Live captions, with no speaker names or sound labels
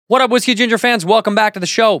What up, Whiskey Ginger fans? Welcome back to the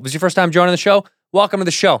show. If this is your first time joining the show, welcome to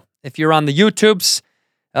the show. If you're on the YouTubes,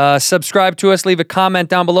 subscribe to us. Leave a comment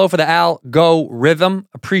down below for the algorithm.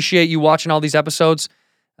 Appreciate you watching all these episodes.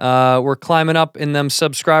 We're climbing up in them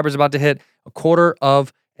subscribers, about to hit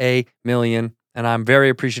 250,000, and I'm very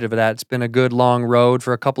appreciative of that. It's been a good long road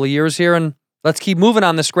for a couple of years here, and let's keep moving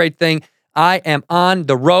on this great thing. I am on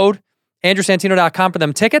the road. AndrewSantino.com for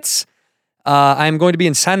them tickets. I am going to be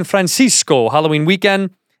in San Francisco Halloween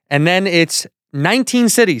weekend. And then it's 19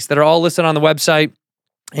 cities that are all listed on the website,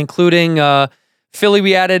 including Philly.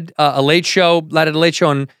 We added a late show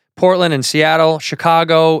in Portland and Seattle,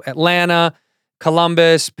 Chicago, Atlanta,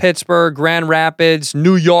 Columbus, Pittsburgh, Grand Rapids,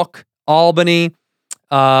 New York, Albany.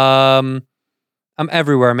 I'm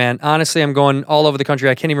everywhere, man. Honestly, I'm going all over the country.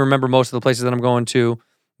 I can't even remember most of the places that I'm going to.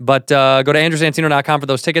 But go to AndrewSantino.com for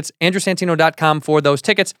those tickets. AndrewSantino.com for those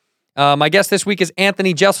tickets. My guest this week is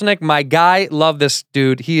Anthony Jeselnik. My guy, love this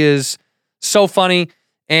dude. He is so funny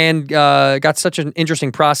and got such an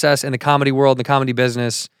interesting process in the comedy world, the comedy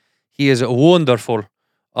business. He is wonderful.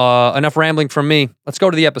 Enough rambling from me. Let's go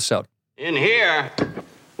to the episode. In here,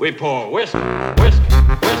 we pour whisk, whisk,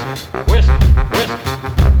 whisk, whisk, whisk.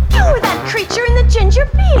 You were that creature in the ginger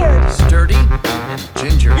beard. Sturdy and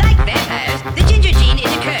ginger. Like vampires, the ginger gene is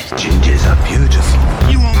a curse. Gingers are beautiful.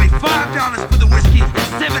 You owe me $5 for the whiskey and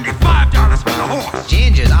 $75 for the horse.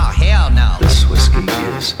 Gingers? Oh, hell no. This whiskey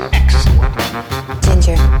is excellent.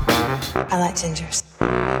 Ginger. I like gingers.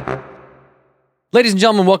 Ladies and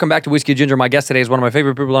gentlemen, welcome back to Whiskey Ginger. My guest today is one of my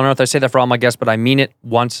favorite people on earth. I say that for all my guests, but I mean it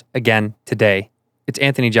once again today. It's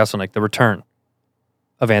Anthony Jeselnik, the return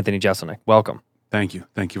of Anthony Jeselnik. Welcome. Thank you.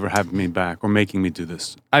 Thank you for having me back or making me do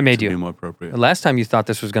this. I made you. To be more appropriate. The last time you thought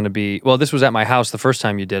this was going to be, well, this was at my house the first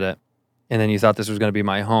time you did it, and then you thought this was going to be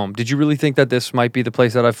my home. Did you really think that this might be the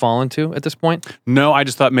place that I've fallen to at this point? No, I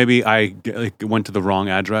just thought maybe I went to the wrong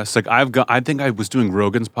address. I think I was doing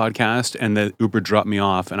Rogan's podcast, and the Uber dropped me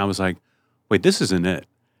off, and I was like, wait, this isn't it.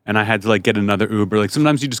 And I had to get another Uber.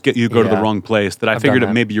 Sometimes you go to the wrong place. That I figured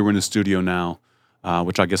that maybe you were in a studio now,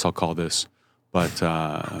 which I guess I'll call this. But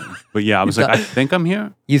yeah, I was I think I'm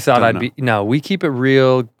here. You thought I'd be? No, we keep it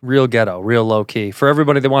real ghetto, real low key. For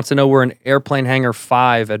everybody that wants to know, we're in Airplane Hangar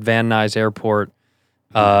 5 at Van Nuys Airport.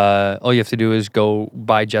 All you have to do is go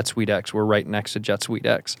buy Jet Suite X. We're right next to Jet Suite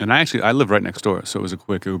X. And I live right next door, so it was a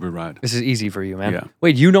quick Uber ride. This is easy for you, man. Yeah.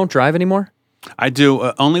 Wait, you don't drive anymore? I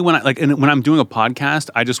do. Only when when I'm doing a podcast,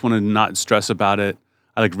 I just want to not stress about it.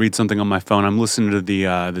 I read something on my phone. I'm listening to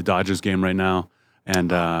the Dodgers game right now,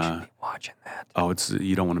 and watching that. Oh,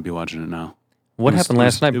 you don't want to be watching it now. What happened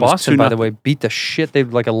last night? Boston, by the way, beat the shit. They've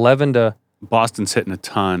 11 to. Boston's hitting a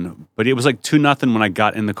ton, but it was 2-0 when I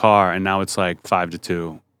got in the car, and now it's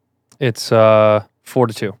 5-2. It's 4-2.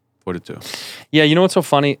 4-2. Yeah, you know what's so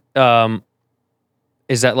funny?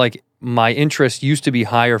 Is that my interest used to be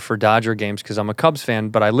higher for Dodger games because I'm a Cubs fan,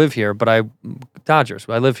 but I live here. Dodgers,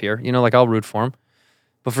 I live here. I'll root for them.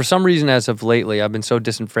 But for some reason, as of lately, I've been so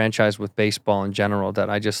disenfranchised with baseball in general that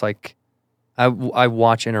I just I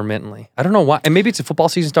watch intermittently. I don't know why. And maybe it's a football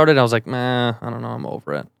season started and I was like, I don't know, I'm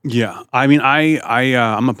over it. Yeah. I mean,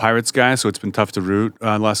 I'm a Pirates guy, so it's been tough to root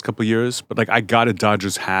the last couple of years. But I got a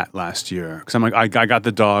Dodgers hat last year because I'm I got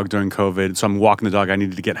the dog during COVID, so I'm walking the dog. I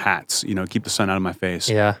needed to get hats, keep the sun out of my face.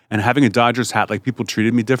 Yeah. And having a Dodgers hat, people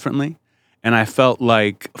treated me differently. And I felt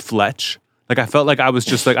like Fletch. I felt like I was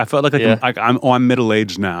just I'm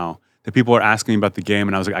middle-aged now. That people are asking me about the game,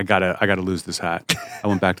 and I was like, I gotta lose this hat. I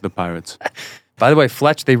went back to the Pirates. By the way,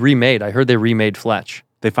 Fletch, they remade. I heard they remade Fletch.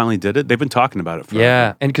 They finally did it? They've been talking about it forever.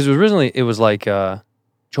 Yeah, and because originally it was Joel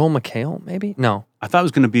McHale, maybe? No. I thought it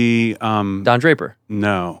was going to be... Don Draper.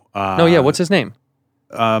 No. No, yeah, what's his name?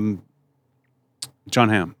 John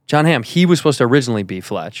Hamm. John Hamm. He was supposed to originally be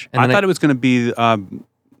Fletch. And I thought it was going to be Ryan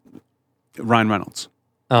Reynolds.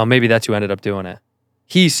 Oh, maybe that's who ended up doing it.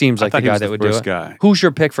 He seems like the guy that would do it. Guy. Who's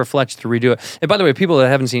your pick for Fletch to redo it? And by the way, people that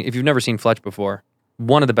haven't seen, if you've never seen Fletch before,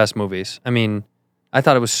 one of the best movies. I mean, I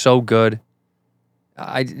thought it was so good.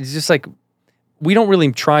 It's just we don't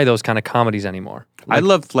really try those kind of comedies anymore. I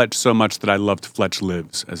love Fletch so much that I loved Fletch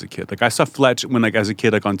Lives as a kid. I saw Fletch when as a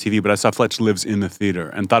kid on TV, but I saw Fletch Lives in the theater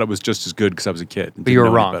and thought it was just as good because I was a kid. But you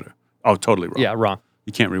were wrong. Better. Oh, totally wrong. Yeah, wrong.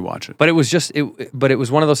 You can't rewatch it. But it was just, but it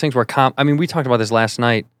was one of those things where, we talked about this last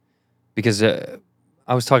night because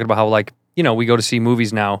I was talking about how we go to see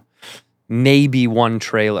movies now. Maybe one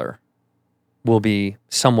trailer will be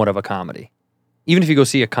somewhat of a comedy, even if you go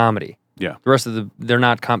see a comedy. Yeah. The rest of they're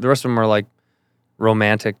not. The rest of them are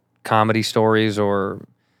romantic comedy stories, or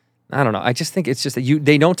I don't know. I just think it's just that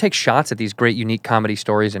they don't take shots at these great, unique comedy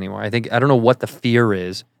stories anymore. I don't know what the fear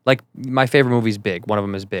is. My favorite movie is Big. One of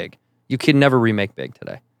them is Big. You can never remake Big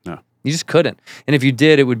today. You just couldn't. And if you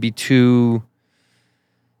did, it would be too,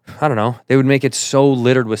 I don't know, they would make it so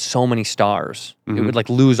littered with so many stars. It would like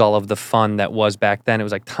lose all of the fun that was back then. It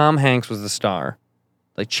was like Tom Hanks was the star.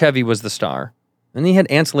 Like Chevy was the star. And then you had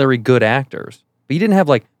ancillary good actors. But you didn't have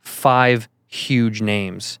like 5 huge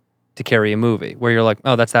names to carry a movie where you're like,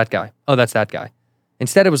 oh, that's that guy. Oh, that's that guy.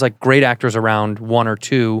 Instead, it was like great actors around 1 or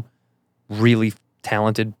 2 really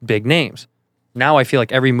talented big names. Now I feel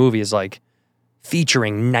like every movie is like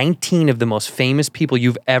featuring 19 of the most famous people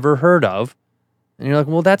you've ever heard of. And you're like,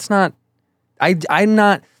 well, that's not, I'm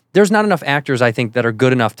not, there's not enough actors, I think, that are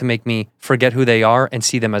good enough to make me forget who they are and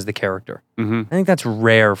see them as the character. I think that's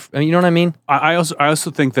rare. I mean, you know what I mean? I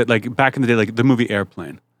also think that like back in the day, like the movie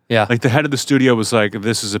Airplane. Yeah. Like the head of the studio was like,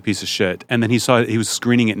 this is a piece of shit. And then he was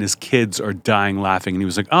screening it and his kids are dying laughing. And he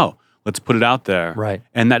was like, oh, let's put it out there. Right.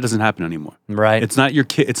 And that doesn't happen anymore. Right. It's not your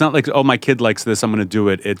kid. It's not like, oh, my kid likes this, I'm going to do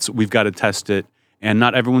it. It's, we've got to test it. And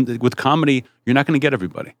not everyone, with comedy, you're not going to get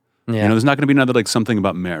everybody. Yeah. You know, there's not going to be another like Something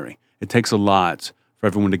About Mary. It takes a lot for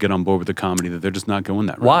everyone to get on board with the comedy that they're just not going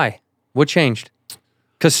that route. Why? What changed?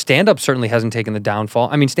 Because stand-up certainly hasn't taken the downfall.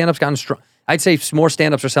 I mean, stand-up's gotten strong. I'd say more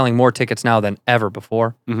stand-ups are selling more tickets now than ever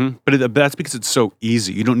before. But that's because it's so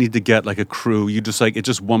easy. You don't need to get like a crew. You just like, it's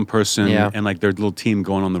just one person and like their little team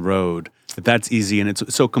going on the road. But that's easy and it's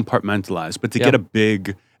so compartmentalized. But to get a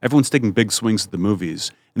big, everyone's taking big swings at the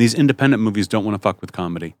movies. And these independent movies don't want to fuck with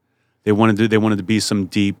comedy. They wanted to be some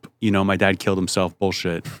deep, you know, my dad killed himself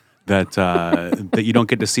bullshit that that you don't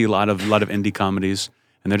get to see a lot of indie comedies.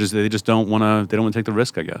 And they just don't want to take the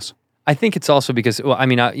risk, I guess. I think it's also because, well, I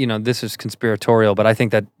mean, you know, this is conspiratorial, but I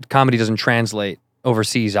think that comedy doesn't translate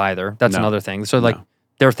overseas either. That's another thing. So, like,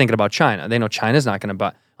 they're thinking about China. They know China's not going to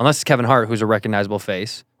buy, unless it's Kevin Hart, who's a recognizable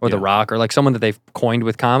face, or The Rock, or like someone that they've coined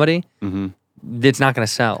with comedy. It's not going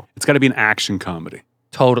to sell. It's got to be an action comedy.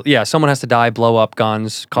 Totally. Yeah, someone has to die, blow up,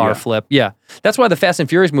 guns, car flip. Yeah. That's why the Fast and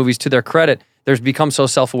Furious movies, to their credit, they've become so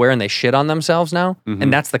self-aware and they shit on themselves now.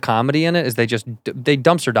 And that's the comedy in it, is they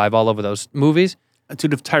dumpster dive all over those movies.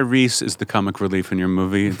 Dude, if Tyrese is the comic relief in your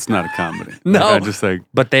movie, it's not a comedy. No, like, I just like,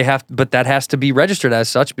 but that has to be registered as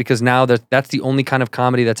such because now that's the only kind of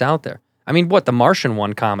comedy that's out there. I mean, what, The Martian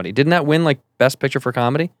won comedy? Didn't that win like Best Picture for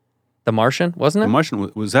comedy? The Martian, wasn't it? The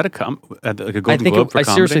Martian, was that like a Golden Globe for I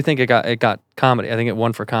comedy? seriously think it got comedy. I think it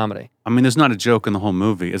won for comedy. I mean, there's not a joke in the whole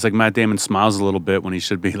movie. It's like Matt Damon smiles a little bit when he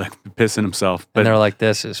should be like pissing himself. But and they're like,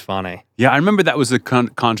 "This is funny." Yeah, I remember that was the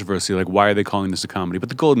controversy. Like, why are they calling this a comedy? But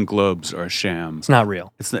the Golden Globes are a sham. It's not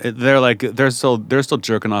real. They're still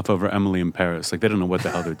jerking off over Emily in Paris. Like they don't know what the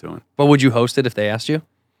hell they're doing. But would you host it if they asked you?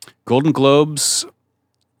 Golden Globes.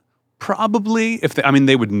 Probably,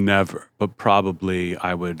 they would never, but probably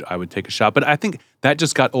I would take a shot. But I think that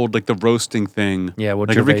just got old, like the roasting thing. Yeah, what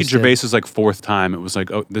like Gervais Ricky did. Gervais's like 4th time, it was like,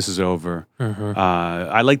 oh, this is over.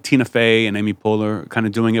 I like Tina Fey and Amy Poehler kind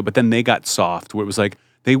of doing it, but then they got soft, where it was like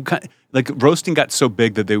roasting got so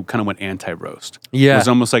big that they kind of went anti-roast. Yeah, it was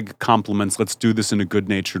almost like compliments. Let's do this in a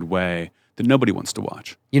good-natured way that nobody wants to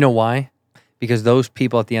watch. You know why? Because those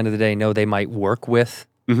people at the end of the day know they might work with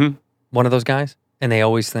one of those guys, and they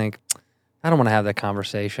always think, I don't want to have that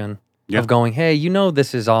conversation of going, hey, you know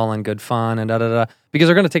this is all in good fun and da-da-da, because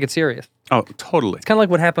they're going to take it serious. Oh, totally. It's kind of like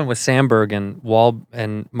what happened with Sandberg and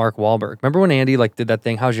Mark Wahlberg. Remember when Andy did that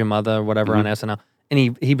thing, How's Your Mother, or whatever, on SNL,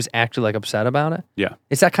 and he was actually like upset about it? Yeah.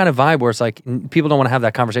 It's that kind of vibe where it's like people don't want to have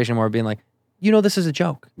that conversation anymore, being like, you know this is a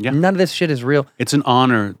joke. Yeah. None of this shit is real. It's an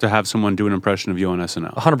honor to have someone do an impression of you on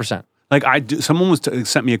SNL. 100%. Like someone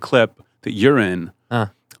sent me a clip that you're in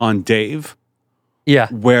on Dave. Yeah.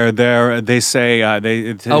 Where they say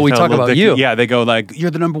we talk about you. Yeah, they go like,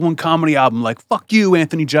 you're the #1 comedy album. Like, fuck you,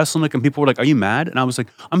 Anthony Jeselnik. And people were like, are you mad? And I was like,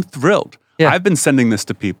 I'm thrilled. Yeah. I've been sending this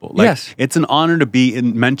to people. Like, yes. It's an honor to be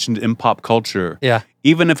mentioned in pop culture. Yeah.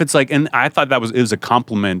 Even if it's like, and I thought it was a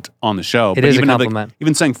compliment on the show. It is a compliment.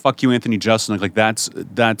 Even saying fuck you, Anthony Jeselnik, like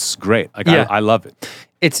that's great. Like I love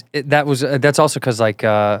it. That's also because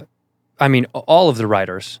all of the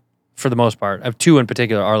writers, for the most part, 2 in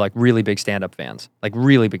particular, are like really big stand-up fans. Like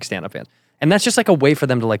really big stand-up fans. And that's just like a way for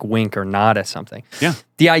them to like wink or nod at something. Yeah.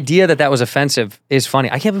 The idea that was offensive is funny.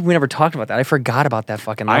 I can't believe we never talked about that. I forgot about that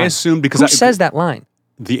fucking line. I assumed because Who says that line?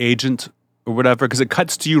 The agent or whatever, because it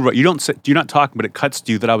cuts to you. You're not talking, but it cuts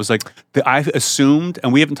to you that I was like, I assumed,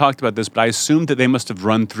 and we haven't talked about this, but I assumed that they must have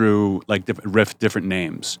run through like different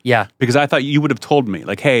names. Yeah. Because I thought you would have told me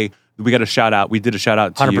like, hey, we got a shout out. We did a shout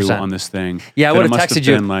out to 100%. you on this thing. Yeah, I would have texted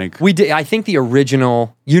you. Like, we did. I think the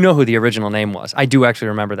original. You know who the original name was. I do actually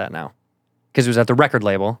remember that now, because it was at the record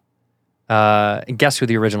label. Guess who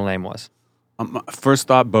the original name was? First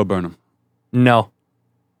thought, Bo Burnham. No.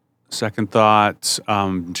 Second thought,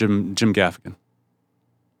 Jim Gaffigan.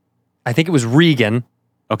 I think it was Regan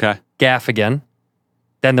Okay. Gaffigan.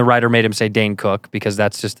 Then the writer made him say Dane Cook because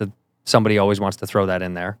that's just somebody always wants to throw that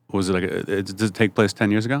in there. Was it like? Did it take place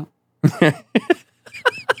 10 years ago? I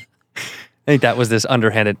think that was this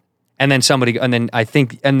underhanded. And then I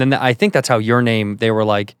think that's how your name. They were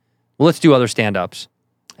like, well, let's do other stand-ups,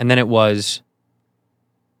 and then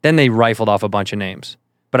they rifled off a bunch of names.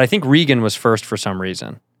 But I think Regan was first for some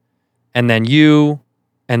reason, and then you,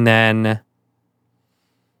 and then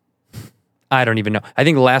I don't even know. I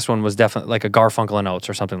think the last one was definitely like a Garfunkel and Oates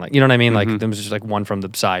or something like. You know what I mean? Like there was just like one from the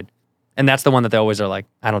side, and that's the one that they always are like.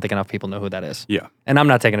 I don't think enough people know who that is. Yeah. And I'm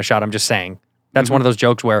not taking a shot. I'm just saying that's one of those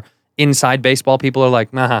jokes where inside baseball people are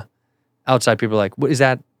like, nah. Outside people are like, what is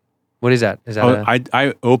that? What is that? Is that?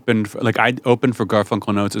 I opened for Garfunkel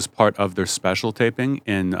and Oates as part of their special taping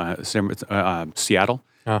in Seattle,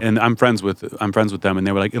 and I'm friends with them, and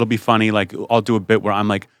they were like, it'll be funny. Like I'll do a bit where I'm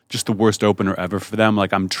like just the worst opener ever for them.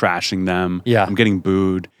 Like I'm trashing them. Yeah. I'm getting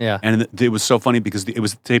booed. Yeah. And it was so funny because it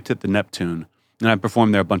was taped at the Neptune, and I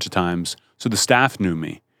performed there a bunch of times, so the staff knew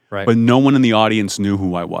me, Right. but no one in the audience knew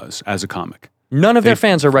who I was as a comic. None of their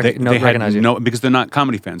fans are they recognize you. No, because they're not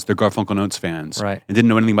comedy fans. They're Garfunkel and Oates fans. Right. And didn't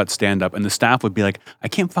know anything about stand-up. And the staff would be like, I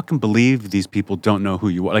can't fucking believe these people don't know who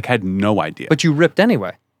you are. Like, I had no idea. But you ripped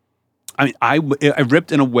anyway. I mean, I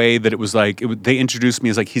ripped in a way that it was like, they introduced me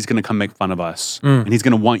as like, he's going to come make fun of us. And he's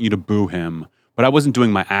going to want you to boo him. But I wasn't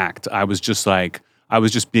doing my act. I was just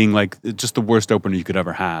being like, just the worst opener you could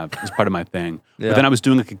ever have as part of my thing. Yeah. But then I was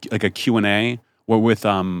doing like a Q&A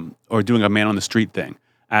or doing a man on the street thing.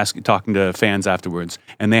 Talking to fans afterwards,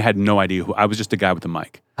 and they had no idea who I was. Just a guy with a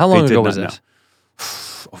mic. How long They did ago not was know.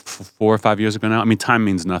 this? 4 or 5 years ago now. I mean, time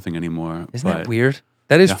means nothing anymore. Isn't that weird?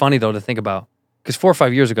 That is funny though to think about. Because 4 or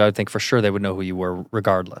 5 years ago, I think for sure they would know who you were,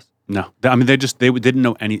 regardless. No, I mean they didn't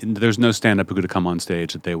know any. There's no stand-up who could have come on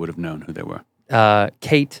stage that they would have known who they were.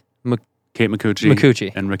 Kate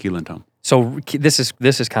McCucci and Ricky Lindholm. So this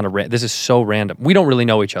is kind of this is so random. We don't really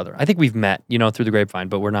know each other. I think we've met, through the grapevine,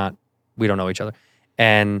 but we don't know each other.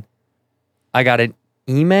 And I got an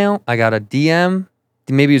email, I got a DM,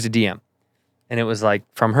 maybe it was a DM, and it was like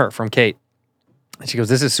from Kate. And she goes,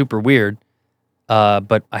 "This is super weird,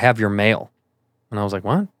 but I have your mail." And I was like,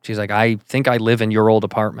 "What?" She's like, "I think I live in your old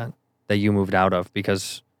apartment that you moved out of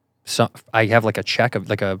because I have like a check of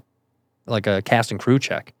like a cast and crew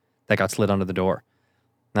check that got slid under the door."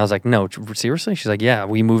 And I was like, "No, seriously?" She's like, "Yeah,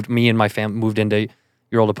 me and my family moved into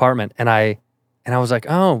your old apartment." And I was like,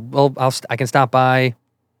 "Oh, well, I can stop by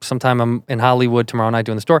sometime. I'm in Hollywood tomorrow night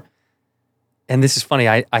doing the store." And this is funny.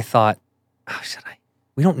 I thought,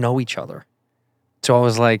 we don't know each other. So I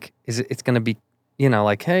was like, it's going to be,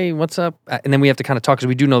 like, hey, what's up? And then we have to kind of talk because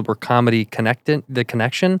we do know we're comedy the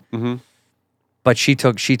connection. Mm-hmm. But she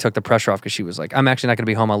took the pressure off because she was like, "I'm actually not going to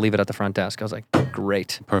be home. I'll leave it at the front desk." I was like,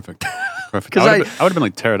 "Great." Perfect. I would 'Cause have been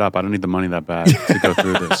like, tear it up. I don't need the money that bad to go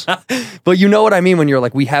through this. But you know what I mean when you're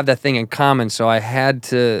like, we have that thing in common. So I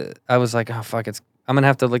was like, oh, fuck, I'm going to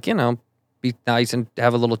have to be nice and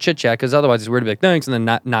have a little chit chat because otherwise it's weird to be like, thanks, and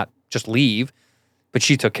then not just leave. But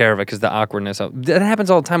she took care of it because the awkwardness. That happens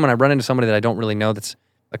all the time when I run into somebody that I don't really know that's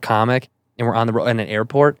a comic and we're on the road in an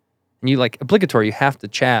airport and you obligatory, you have to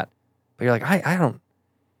chat. But you're like,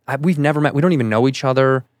 we've never met. We don't even know each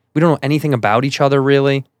other. We don't know anything about each other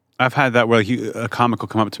really. I've had that where a comic will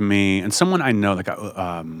come up to me and someone I know, what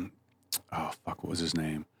was his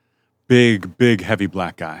name? Big, heavy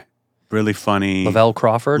black guy. Really funny. Lavelle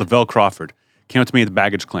Crawford came up to me at the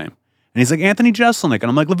baggage claim. And he's like, Anthony Jeselnik. And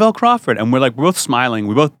I'm like, Lavelle Crawford. And we're both smiling.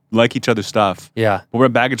 We both like each other's stuff. Yeah. But we're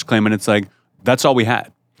at baggage claim and it's like, that's all we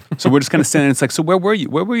had. So we're just kind of standing. It's like, so where were you?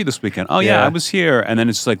 Where were you this weekend? Oh yeah, I was here. And then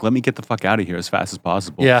it's just like, let me get the fuck out of here as fast as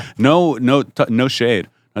possible. Yeah. No shade.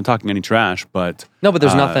 Not talking any trash, but no, but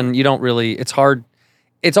there's nothing. You don't really. It's hard.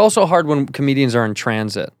 It's also hard when comedians are in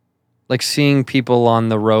transit, like seeing people on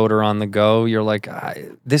the road or on the go. You're like,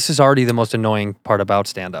 this is already the most annoying part about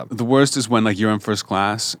stand-up. The worst is when you're in first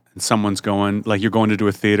class and someone's going you're going to do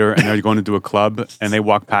a theater and they're going to do a club and they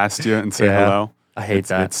walk past you and say hello. I hate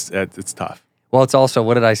that. It's tough. Well, it's also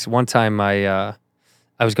one time I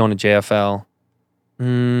was going to JFL.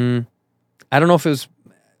 I don't know if it was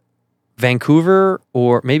Vancouver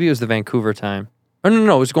or maybe it was the Vancouver time. Oh,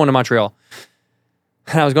 no, it was going to Montreal.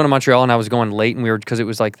 And I was going to Montreal and I was going late and because it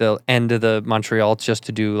was like the end of the Montreal just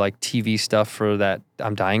to do like TV stuff for that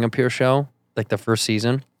I'm Dying Up Here show, like the first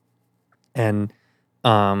season. And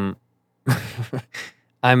I'm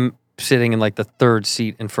sitting in like the third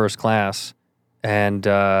seat in first class and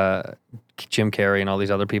Jim Carrey and all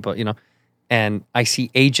these other people, and I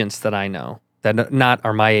see agents that I know that not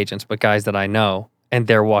are my agents, but guys that I know. And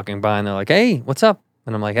they're walking by and they're like, "Hey, what's up?"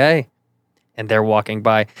 And I'm like, "Hey." and they're walking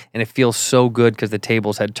by, and it feels so good because the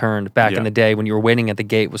tables had turned back in the day when you were waiting at the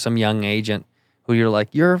gate with some young agent who you're like,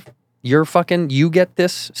 you're fucking, you get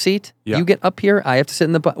this seat, you get up here, I have to sit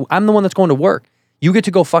in I'm the one that's going to work. You get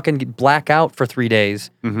to go fucking black out for 3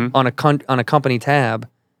 days on a company tab.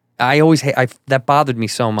 I always hate, that bothered me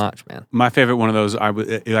so much, man. My favorite one of those,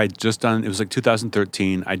 I just done, it was like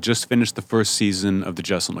 2013. I just finished the first season of the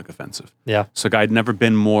Jeselnik Offensive. Yeah. So like, I'd never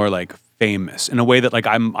been more like famous in a way that like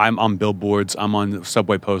I'm on billboards, I'm on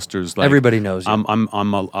subway posters. Like, everybody knows you.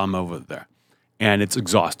 I'm over there. And it's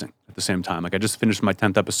exhausting at the same time. Like I just finished my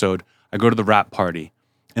 10th episode. I go to the wrap party.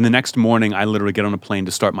 And the next morning, I literally get on a plane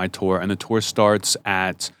to start my tour. And the tour starts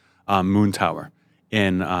at Moon Tower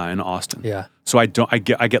in Austin. Yeah. So I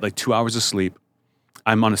get like 2 hours of sleep.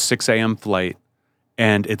 I'm on a 6 a.m. flight,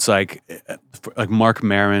 and it's like Mark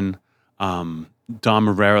Maron, Don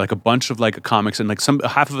Herrera, like a bunch of like comics, and like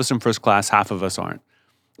half of us in first class, half of us aren't.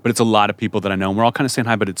 But it's a lot of people that I know, and we're all kind of saying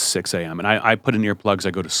hi. But it's 6 a.m. and I put in earplugs.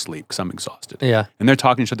 I go to sleep because I'm exhausted. Yeah. And they're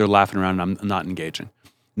talking to each other, laughing around, and I'm not engaging.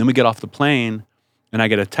 And then we get off the plane, and I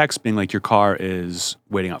get a text being like, "Your car is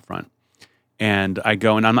waiting out front." And I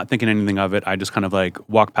go, and I'm not thinking anything of it. I just kind of like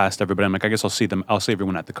walk past everybody. I'm like, I guess I'll see them. I'll see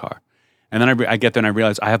everyone at the car. And then I get there and I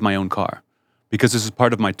realize I have my own car. Because this is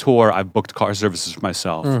part of my tour, I've booked car services for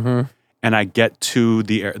myself. And I get to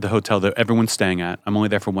the hotel that everyone's staying at. I'm only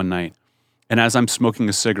there for one night. And as I'm smoking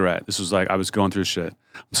a cigarette, this was like, I was going through shit.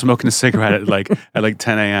 I'm smoking a cigarette at like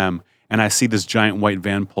 10 a.m. And I see this giant white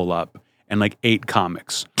van pull up. And like 8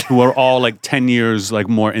 comics who are all like 10 years like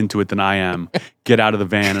more into it than I am get out of the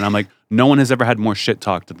van. And I'm like, no one has ever had more shit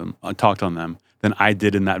talked on them than I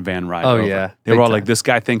did in that van ride over. Yeah. They were all like, this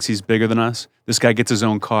guy thinks he's bigger than us. This guy gets his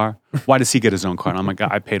own car. Why does he get his own car? And I'm like,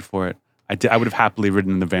 I paid for it. I would have happily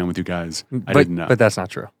ridden in the van with you guys. I didn't know. But that's not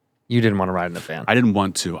true. You didn't want to ride in the van. I didn't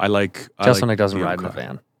want to. Jeselnik doesn't ride in the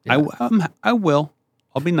van. Yeah. I will.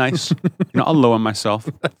 I'll be nice. I'll lower myself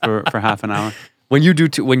for half an hour. When you do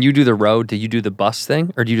the road, do you do the bus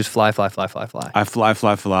thing, or do you just fly? I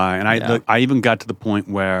fly, and I even got to the point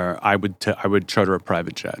where I would charter a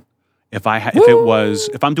private jet. If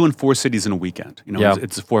I'm doing 4 cities in a weekend,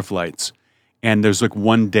 it's 4 flights, and there's like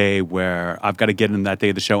one day where I've got to get in that day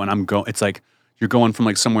of the show, and it's like you're going from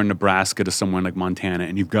like somewhere in Nebraska to somewhere in like Montana,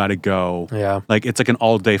 and you've got to go. Yeah. Like it's like an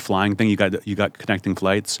all day flying thing. You got connecting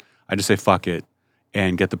flights. I just say fuck it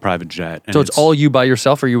and get the private jet. And so it's all you by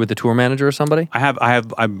yourself, or are you with the tour manager or somebody?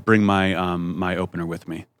 I bring my my opener with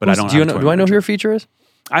me, but I don't. Do I know who your feature is?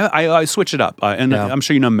 I switch it up, and I'm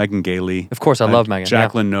sure you know Megan Gailey. Of course, I love Megan.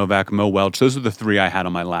 Jacqueline Novak, Mo Welch. Those are the 3 I had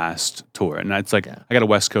on my last tour, and it's like I got a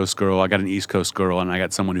West Coast girl, I got an East Coast girl, and I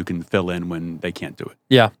got someone who can fill in when they can't do it.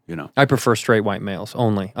 Yeah, I prefer straight white males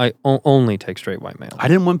only. I only take straight white males. I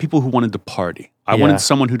didn't want people who wanted to party. I wanted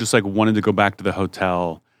someone who just like wanted to go back to the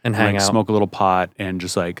hotel and hang out, smoke a little pot, and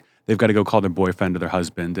just like they've got to go call their boyfriend or their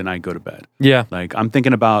husband, and I go to bed. Yeah, like I'm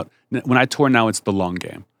thinking about when I tour now, it's the long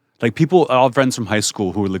game. Like people, all friends from high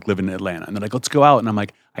school who are like living in Atlanta, and they're like, let's go out. And I'm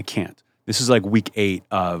like, I can't. This is like week 8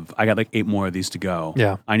 I got like 8 more of these to go.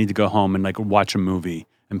 Yeah. I need to go home and like watch a movie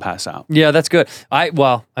and pass out. Yeah, that's good.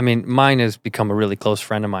 Mine has become a really close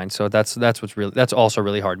friend of mine. So that's also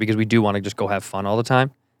really hard because we do want to just go have fun all the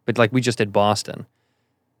time. But like we just did Boston,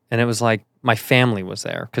 and it was like my family was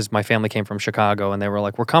there because my family came from Chicago, and they were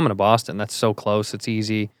like, we're coming to Boston. That's so close. It's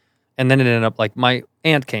easy. And then it ended up like my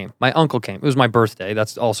aunt came, my uncle came. It was my birthday.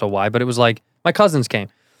 That's also why. But it was like my cousins came.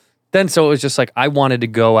 Then so it was just like I wanted to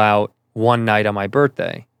go out one night on my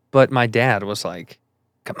birthday. But my dad was like,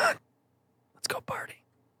 come on, let's go party.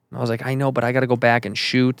 And I was like, I know, but I got to go back and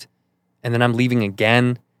shoot. And then I'm leaving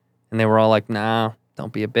again. And they were all like, nah,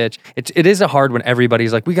 don't be a bitch. It is a hard when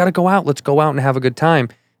everybody's like, we got to go out. Let's go out and have a good time.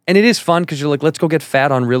 And it is fun because you're like, let's go get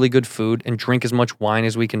fat on really good food and drink as much wine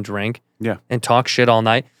as we can drink. Yeah. And talk shit all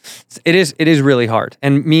night. It is really hard.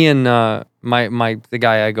 And me and the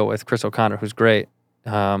guy I go with, Chris O'Connor, who's great.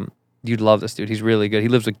 You'd love this dude. He's really good. He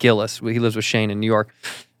lives with Gillis. He lives with Shane in New York.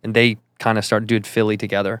 And they kind of started doing Philly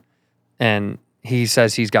together. And he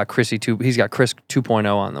says he's got Chris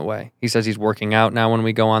 2.0 on the way. He says he's working out now when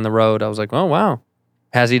we go on the road. I was like, oh, wow.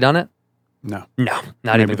 Has he done it? No. No,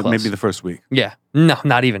 not even close. Maybe the first week. Yeah. No,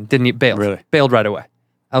 not even. Didn't he? Bailed. Really? Bailed right away.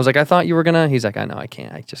 I was like, I thought you were going to. He's like, I know, I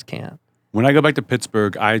can't. I just can't. When I go back to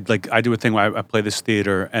Pittsburgh, I do a thing where I play this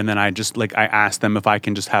theater, and then I just I ask them if I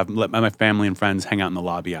can just let my family and friends hang out in the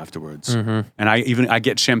lobby afterwards. Mm-hmm. And I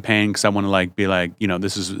get champagne because I want to be like,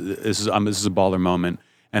 this is a baller moment,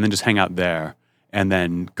 and then just hang out there, and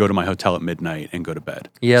then go to my hotel at midnight and go to bed.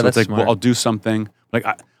 Yeah, so that's it's like, smart. well, I'll do something. Like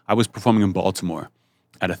I was performing in Baltimore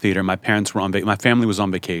at a theater. My parents were my family was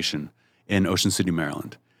on vacation in Ocean City,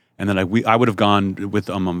 Maryland. And then I would have gone with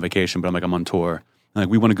them on vacation, but I'm like, I'm on tour. And like,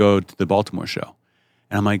 we want to go to the Baltimore show.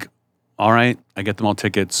 And I'm like, all right, I get them all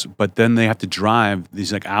tickets, but then they have to drive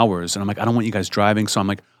these like hours. And I'm like, I don't want you guys driving. So I'm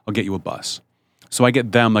like, I'll get you a bus. So I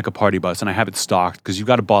get them like a party bus and I have it stocked because you've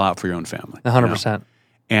got to ball out for your own family. 100%.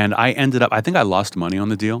 And I ended up, I think I lost money on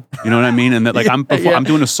the deal. You know what I mean? And that like I'm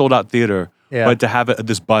doing a sold out theater, but to have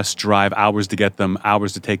this bus drive hours to get them,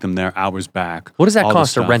 hours to take them there, hours back. What does that all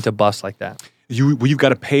cost this to rent a bus like that? You've got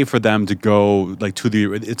to pay for them to go like to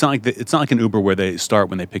the. It's not like an Uber where they start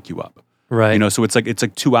when they pick you up. Right. You know, so it's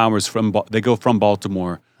like 2 hours from they go from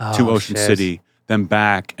Baltimore to Ocean City, then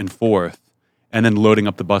back and forth, and then loading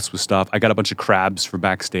up the bus with stuff. I got a bunch of crabs for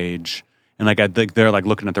backstage, and like I think they're like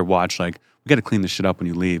looking at their watch, like we got to clean this shit up when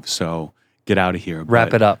you leave, so get out of here.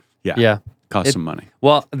 Wrap it up. Yeah. Cost some money.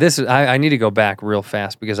 Well, I need to go back real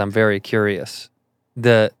fast because I'm very curious.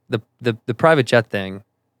 The private jet thing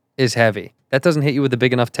is heavy. That doesn't hit you with a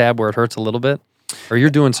big enough tab where it hurts a little bit? Or you're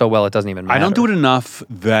doing so well it doesn't even matter? I don't do it enough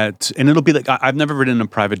that, and it'll be like, I've never ridden a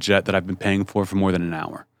private jet that I've been paying for more than an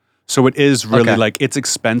hour. So it is really like, it's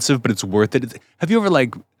expensive, but it's worth it. Have you ever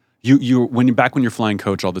like, when you're flying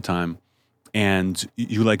coach all the time, and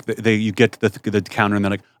you like, you get to the counter and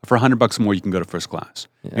they're like, for $100 more, you can go to first class.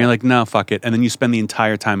 Yeah. And you're like, no, fuck it. And then you spend the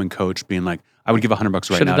entire time in coach being like, I would give $100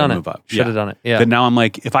 right now to move up. Should have done it. Yeah. But now I'm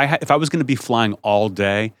like, if I was going to be flying all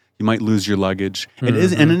day, you might lose your luggage. It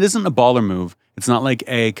is, and it isn't a baller move. It's not like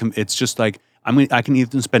it's just like I can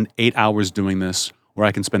either spend 8 hours doing this, or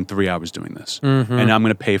I can spend 3 hours doing this, and I'm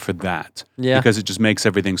going to pay for that because it just makes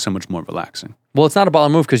everything so much more relaxing. Well, it's not a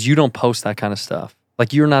baller move because you don't post that kind of stuff.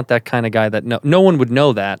 Like you're not that kind of guy that no one would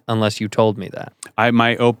know that unless you told me that.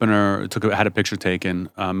 My opener had a picture taken,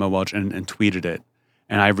 Mo Welch, and tweeted it.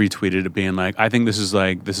 And I retweeted it being like, I think this is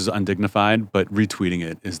undignified, but retweeting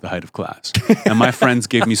it is the height of class. And my friends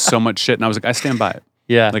gave me so much shit, and I was like, I stand by it.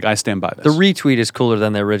 Yeah. Like, I stand by this. The retweet is cooler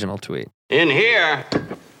than the original tweet. In here,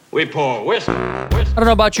 we pour whiskey. I don't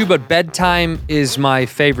know about you, but bedtime is my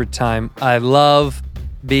favorite time. I love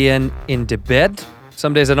being into bed.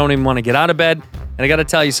 Some days I don't even want to get out of bed. And I got to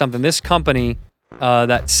tell you something. This company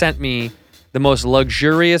that sent me the most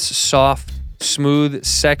luxurious, soft, smooth,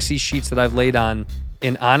 sexy sheets that I've laid on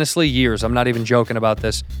in honestly years. I'm not even joking about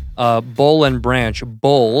this. Boll and Branch.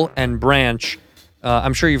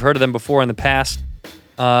 I'm sure you've heard of them before in the past.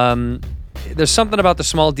 There's something about the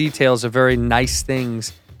small details of very nice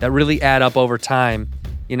things that really add up over time.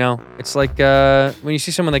 You know, it's like when you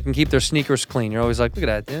see someone that can keep their sneakers clean, you're always like, look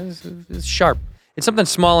at that. It's sharp. It's something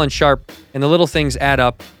small and sharp, and the little things add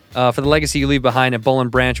up. For the legacy you leave behind at Boll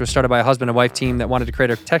and Branch was started by a husband and wife team that wanted to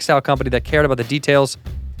create a textile company that cared about the details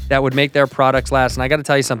that would make their products last. And I got to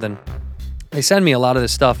tell you something. They send me a lot of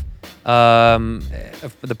this stuff for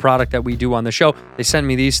the product that we do on the show. They send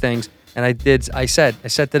me these things, and I said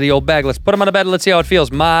to the old bag, let's put them on a bed and let's see how it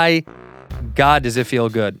feels. My God, does it feel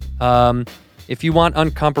good. If you want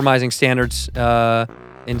uncompromising standards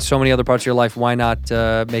in so many other parts of your life, why not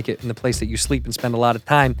make it in the place that you sleep and spend a lot of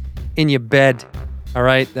time in your bed? All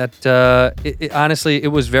right? Honestly,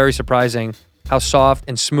 it was very surprising how soft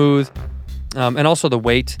and smooth, and also the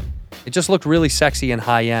weight. It just looked really sexy and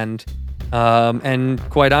high-end, and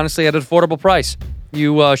quite honestly, at an affordable price.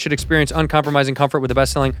 You should experience uncompromising comfort with the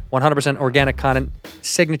best-selling 100% organic cotton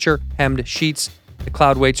signature hemmed sheets. The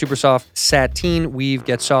Cloud Weight Super Soft Sateen weave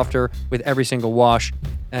gets softer with every single wash.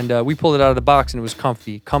 And we pulled it out of the box, and it was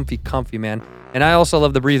comfy, man. And I also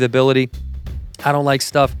love the breathability. I don't like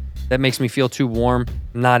stuff that makes me feel too warm.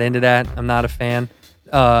 I'm not into that. I'm not a fan.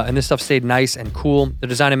 And this stuff stayed nice and cool. They're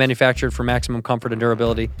designed and manufactured for maximum comfort and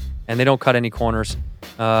durability, and they don't cut any corners.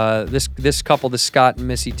 This couple, the Scott and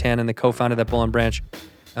Missy Tannen, the co-founder of that Boll and Branch,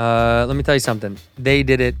 let me tell you something. They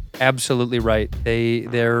did it absolutely right.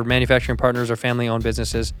 Their manufacturing partners are family-owned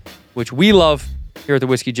businesses, which we love here at the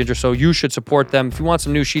Whiskey Ginger, so you should support them. If you want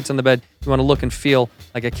some new sheets on the bed, you want to look and feel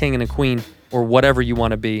like a king and a queen, or whatever you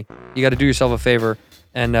want to be, you got to do yourself a favor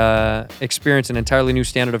and experience an entirely new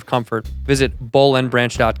standard of comfort. Visit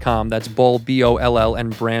bollandbranch.com. That's Boll, B-O-L-L,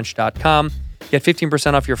 and branch.com. Get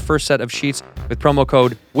 15% off your first set of sheets with promo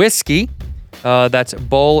code WHISKEY. That's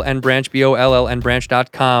Boll and Branch, B-O-L-L, and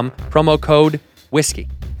branch.com. Promo code WHISKEY.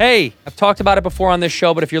 Hey, I've talked about it before on this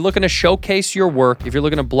show, but if you're looking to showcase your work, if you're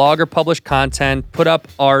looking to blog or publish content, put up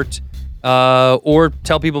art, or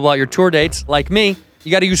tell people about your tour dates, like me,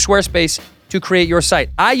 you got to use Squarespace to create your site.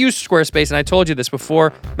 I use Squarespace, and I told you this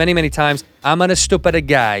before many, many times. I'm a stupid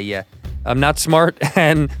guy. I'm not smart,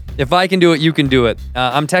 and if I can do it, you can do it.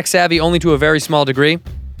 I'm tech savvy only to a very small degree,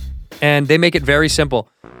 and they make it very simple.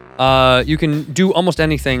 You can do almost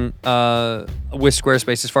anything with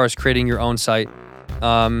Squarespace as far as creating your own site.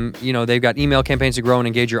 They've got email campaigns to grow and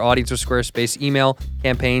engage your audience with Squarespace email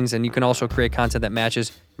campaigns, and you can also create content that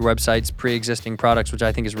matches your website's pre-existing products, which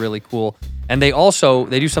I think is really cool. And they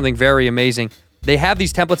do something very amazing. They have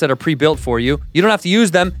these templates that are pre-built for you. You don't have to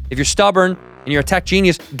use them. If you're stubborn and you're a tech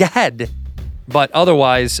genius, go ahead. But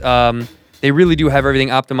otherwise, they really do have everything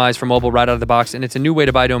optimized for mobile right out of the box, and it's a new way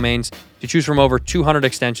to buy domains to choose from over 200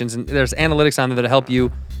 extensions, and there's analytics on there that help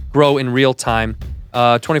you grow in real time.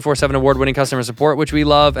 24/7 award-winning customer support, which we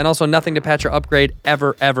love, and also nothing to patch or upgrade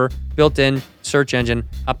ever. Built-in search engine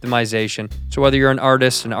optimization. So whether you're an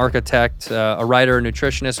artist, an architect, a writer, a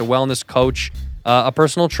nutritionist, a wellness coach, a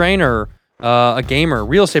personal trainer, a gamer,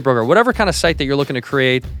 real estate broker, whatever kind of site that you're looking to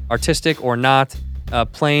create, artistic or not,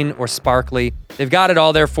 plain or sparkly, they've got it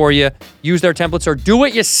all there for you. Use their templates or do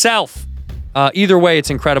it yourself. Either way, it's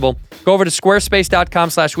incredible. Go over to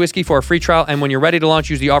squarespace.com/whiskey for a free trial, and when you're ready to launch,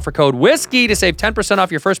 use the offer code WHISKEY to save 10% off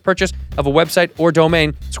your first purchase of a website or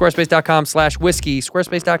domain. Squarespace.com/whiskey.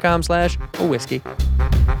 Squarespace.com/whiskey.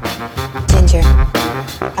 Ginger.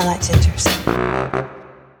 I like gingers.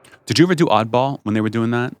 Did you ever do Oddball when they were doing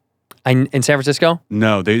that? In San Francisco?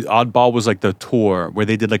 No, Oddball was like the tour where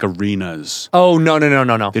they did like arenas. Oh, no. They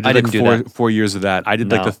did I didn't do that. 4 years of that. I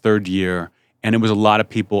did like No. the third year, and it was a lot of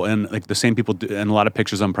people, and like the same people, and a lot of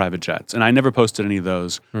pictures on private jets. And I never posted any of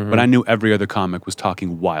those, but I knew every other comic was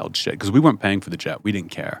talking wild shit because we weren't paying for the jet. We didn't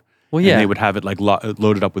care. Well, yeah. And they would have it like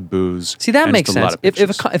loaded up with booze. See, that and makes just a lot sense. of If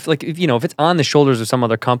pictures. if it's on the shoulders of some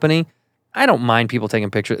other company, I don't mind people taking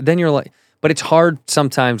pictures. Then you're like, but it's hard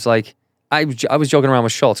sometimes. Like I was joking around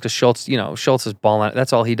with Schultz because Schultz is balling out.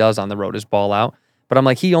 That's all he does on the road is ball out. But I'm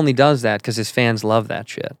like, he only does that because his fans love that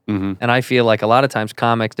shit. Mm-hmm. And I feel like a lot of times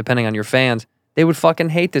comics, depending on your fans, they would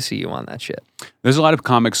fucking hate to see you on that shit. There's a lot of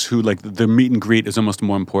comics who like the meet and greet is almost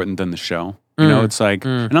more important than the show. You know, it's like,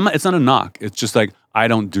 and it's not a knock. It's just like I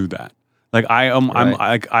don't do that. Like I don't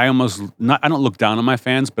look down on my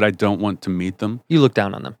fans, but I don't want to meet them. You look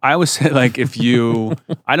down on them. I always say like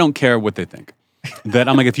I don't care what they think. That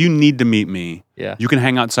I'm like, if you need to meet me, Yeah. you can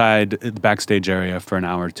hang outside the backstage area for an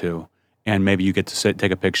hour or two, and maybe you get to sit,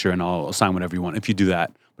 take a picture, and I'll sign whatever you want. If you do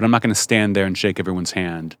that, but I'm not going to stand there and shake everyone's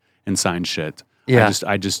hand and sign shit. Yeah.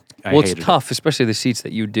 I Well, hate it's tough, especially the seats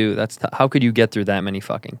that you do. How could you get through that many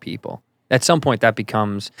fucking people? At some point, that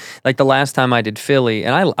becomes like the last time I did Philly,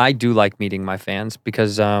 and I do like meeting my fans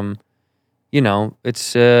because,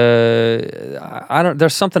 it's I don't.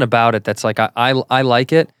 There's something about it that's like I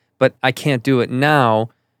like it, but I can't do it now.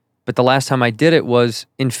 But the last time I did it was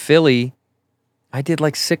in Philly. I did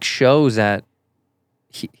like 6 shows at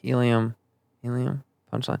Helium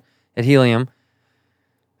Punchline at Helium.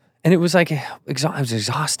 And it was like, I was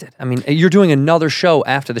exhausted. I mean, you're doing another show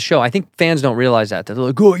after the show. I think fans don't realize that. They're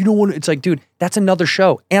like, oh, you don't want to. It's like, dude, that's another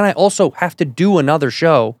show. And I also have to do another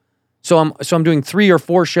show. So I'm doing 3 or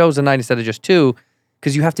 4 shows a night instead of just 2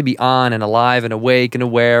 because you have to be on and alive and awake and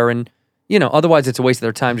aware. And, otherwise it's a waste of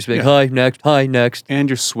their time just be like, hi, next. And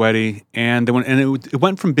you're sweaty. And it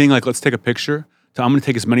went from being like, let's take a picture to I'm going to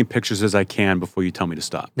take as many pictures as I can before you tell me to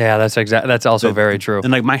stop. Yeah, that's also very true.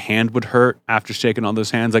 And like my hand would hurt after shaking all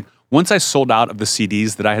those hands. Like once I sold out of the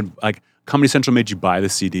CDs that I had, like Comedy Central made you buy the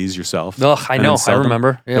CDs yourself. Ugh, I and know. then sell I them.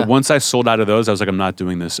 remember. Yeah. But once I sold out of those, I was like, I'm not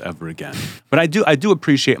doing this ever again. But I do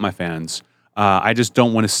appreciate my fans. I just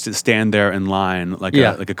don't want to stand there in line like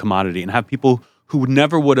a commodity and have people who wouldn't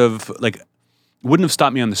have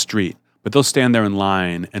stopped me on the street, but they'll stand there in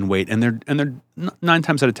line and wait, and they're 9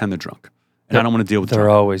 times out of 10 they're drunk. And I don't want to deal with They're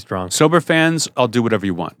drunk. always drunk. Sober fans, I'll do whatever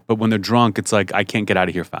you want. But when they're drunk, it's like, I can't get out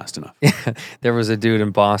of here fast enough. There was a dude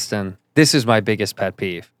in Boston. This is my biggest pet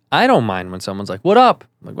peeve. I don't mind when someone's like, what up?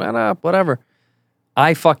 I'm like, what up? Whatever.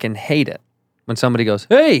 I fucking hate it when somebody goes,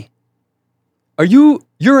 hey,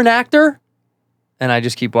 you're an actor? And I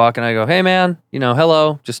just keep walking. I go, hey man,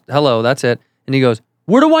 hello, just hello, that's it. And he goes,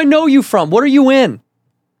 where do I know you from? What are you in?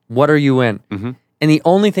 What are you in? Mm-hmm. And the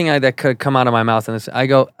only thing that could come out of my mouth is I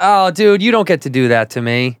go, oh, dude, you don't get to do that to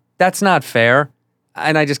me. That's not fair.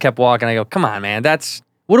 And I just kept walking. I go, come on, man. It's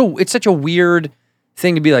such a weird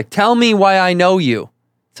thing to be like, tell me why I know you.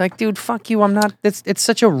 It's like, dude, fuck you. I'm not. It's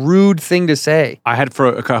such a rude thing to say. I had for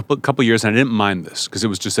a couple years, and I didn't mind this because it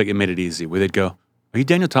was just like it made it easy. Where they'd go, "Are you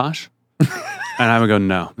Daniel Tosh?" And I would go,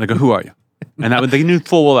 "No." And they go, "Who are you?" And they knew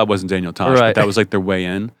full well I wasn't Daniel Tosh, Right. but that was like their way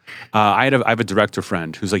in. I have a director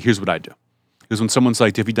friend who's like, "Here's what I do." Because when someone's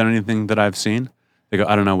like, "Have you done anything that I've seen?" They go,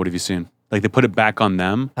 "I don't know. What have you seen?" Like they put it back on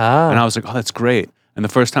them, and I was like, "Oh, that's great." And the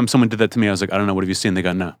first time someone did that to me, I was like, "I don't know. What have you seen?" They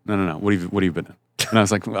go, "No. What have you been in?" And I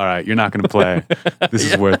was like, "All right, you're not going to play. This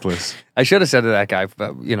is worthless." I should have said to that guy,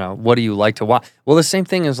 what do you like to watch? Well, the same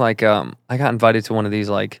thing is like, I got invited to one of these,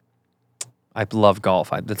 like, I love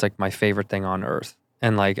golf. That's like my favorite thing on earth.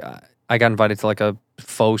 and like I got invited to like a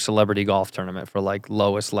faux celebrity golf tournament for like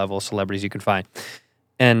lowest level celebrities you can find,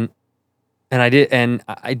 and I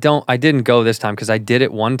didn't go this time because I did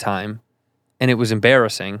it one time, and it was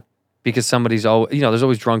embarrassing because somebody's always, there's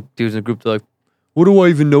always drunk dudes in the group. They're like, "What do I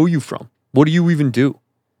even know you from? What do you even do?"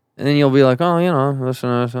 And then you'll be like, "Oh, listen,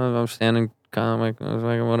 I'm standing comic,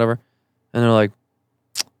 whatever," and they're like,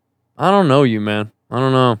 "I don't know you, man. I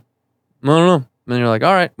don't know." And then you're like,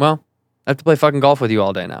 "All right, well, I have to play fucking golf with you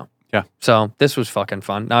all day now." Yeah. So this was fucking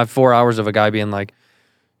fun. Now I have 4 hours of a guy being like,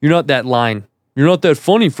 "You're not that line. You're not that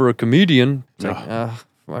funny for a comedian." It's like,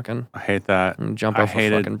 fucking. I hate that. Jump off a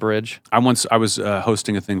fucking bridge. I was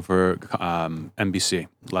hosting a thing for NBC,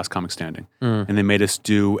 Last Comic Standing, and they made us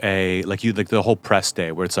do the whole press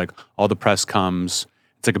day where it's like all the press comes.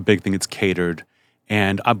 It's like a big thing. It's catered,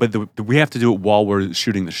 and we have to do it while we're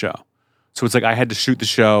shooting the show. So it's like I had to shoot the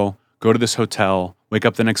show, go to this hotel, wake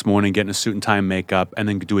up the next morning, get in a suit and tie and makeup, and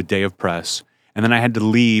then do a day of press. And then I had to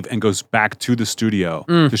leave and goes back to the studio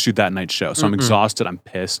to shoot that night's show. So I'm exhausted. I'm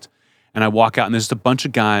pissed. And I walk out and there's just a bunch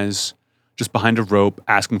of guys just behind a rope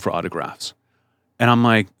asking for autographs. And I'm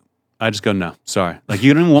like, I just go, no, sorry. Like,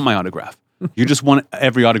 you don't even want my autograph. You just want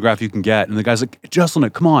every autograph you can get. And the guy's like,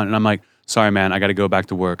 Jeselnik, come on. And I'm like, sorry, man, I got to go back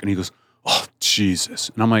to work. And he goes, oh, Jesus.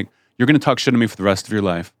 And I'm like, you're going to talk shit to me for the rest of your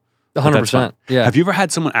life. 100%. Yeah. Have you ever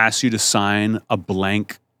had someone ask you to sign a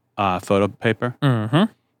blank photo paper?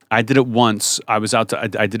 Mm-hmm. I did it once. I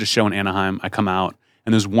did a show in Anaheim. I come out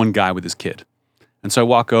and there's one guy with his kid. And so I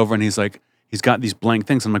walk over and he's like, he's got these blank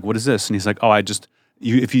things. I'm like, what is this? And he's like, oh,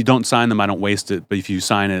 if you don't sign them, I don't waste it. But if you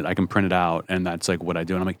sign it, I can print it out. And that's like what I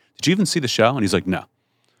do. And I'm like, did you even see the show? And he's like, no.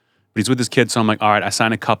 But he's with his kid. So I'm like, all right, I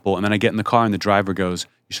sign a couple. And then I get in the car and the driver goes,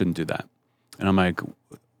 you shouldn't do that. And I'm like,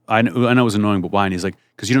 I know it was annoying, but why? And he's like,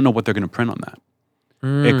 because you don't know what they're going to print on that.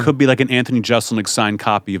 It could be like an Anthony Jeselnik signed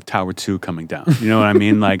copy of Tower 2 coming down. You know what I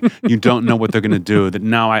mean? Like, you don't know what they're going to do. That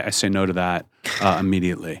now I say no to that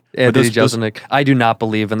immediately. Anthony Jeselnik. I do not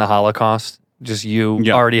believe in the Holocaust. Just you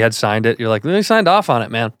already had signed it. You're like, they signed off on it,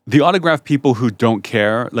 man. The autograph people who don't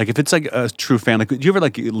care, like if it's like a true fan, like do you ever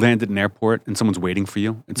like land at an airport and someone's waiting for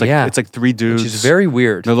you? It's like it's like three dudes. Which is very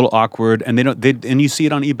weird. They're a little awkward and and you see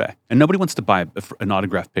it on eBay. And nobody wants to buy an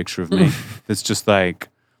autograph picture of me. It's just like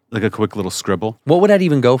a quick little scribble. What would that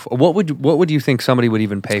even go for? What would you think somebody would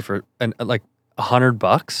even pay for? Like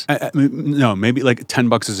 $100? No, maybe like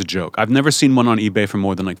 $10 is a joke. I've never seen one on eBay for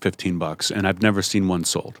more than like $15, and I've never seen one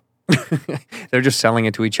sold. They're just selling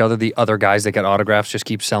it to each other. The other guys that get autographs just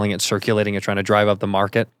keep selling it, circulating it, trying to drive up the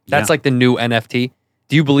market. That's like the new NFT.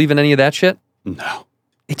 Do you believe in any of that shit? No.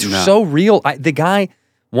 It's so real.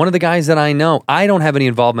 One of the guys that I know, I don't have any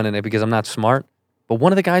involvement in it because I'm not smart, but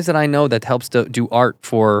one of the guys that I know that helps to do art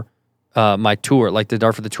for my tour, like did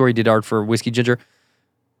art for the tour, he did art for Whiskey Ginger.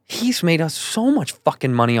 He's made us so much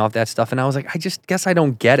fucking money off that stuff. And I was like, I just guess I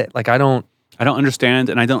don't get it. Like, I don't understand,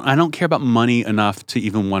 and I don't care about money enough to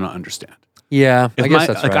even want to understand. Yeah, I guess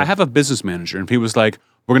that's right. I have a business manager, and if he was like,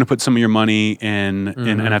 we're going to put some of your money in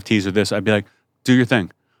NFTs or this, I'd be like, do your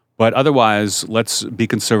thing. But otherwise, let's be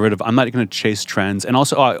conservative. I'm not going to chase trends. And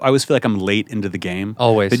also, I always feel like I'm late into the game.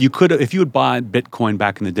 Always. That you could, if you would buy Bitcoin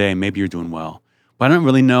back in the day, maybe you're doing well. But I don't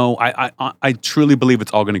really know. I truly believe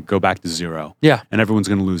it's all going to go back to zero. Yeah. And everyone's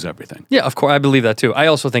going to lose everything. Yeah, of course. I believe that too. I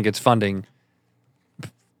also think it's funding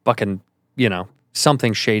fucking,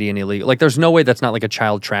 something shady and illegal. Like, there's no way that's not like a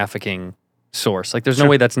child trafficking source. Like, there's no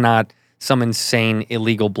way that's not some insane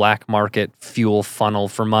illegal black market fuel funnel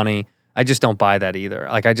for money. I just don't buy that either.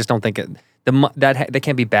 Like, I just don't think that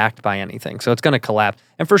can't be backed by anything. So it's going to collapse.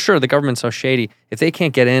 And for sure, the government's so shady. If they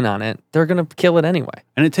can't get in on it, they're going to kill it anyway.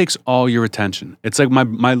 And it takes all your attention. It's like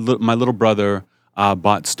my little brother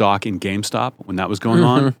bought stock in GameStop when that was going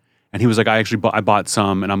on. And he was like, I bought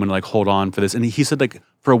some and I'm going to like hold on for this. And he said like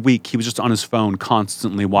for a week, he was just on his phone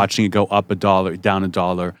constantly watching it go up $1, down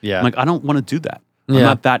 $1. Yeah. I'm like, I don't want to do that. I'm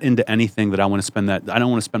not that into anything that I want to spend I don't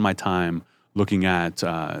want to spend my time looking at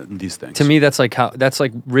these things. To me, that's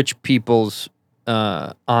like rich people's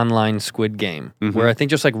online Squid Game, where I think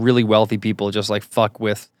just like really wealthy people just like fuck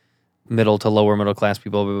with middle to lower middle class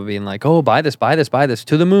people being like, oh, buy this,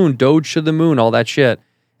 to the moon, Doge to the moon, all that shit.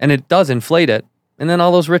 And it does inflate it. And then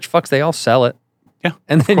all those rich fucks, they all sell it. Yeah,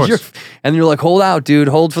 and then you're like, hold out, dude,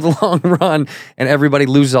 hold for the long run, and everybody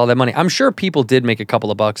loses all that money. I'm sure people did make a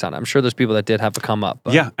couple of bucks on it. I'm sure there's people that did have to come up.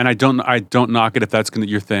 But. Yeah, and I don't knock it if that's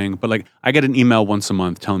your thing. But like, I get an email once a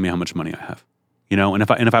month telling me how much money I have, and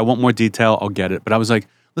if I want more detail, I'll get it. But I was like,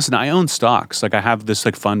 listen, I own stocks. Like, I have this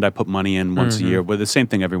like fund I put money in once a year, but the same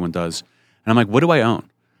thing everyone does. And I'm like, what do I own?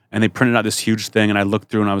 And they printed out this huge thing, and I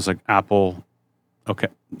looked through, and I was like, Apple, okay.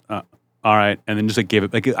 all right, and then just like gave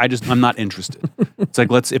it. Like I'm not interested. It's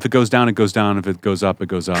like if it goes down, it goes down. If it goes up, it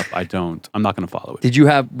goes up. I'm not going to follow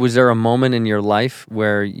it. Was there a moment in your life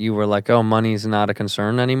where you were like, oh, money's not a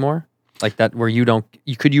concern anymore? Like that, where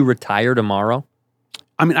could you retire tomorrow?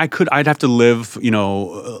 I mean, I'd have to live, a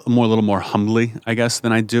little more humbly, I guess,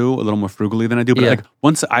 than I do, a little more frugally than I do. But like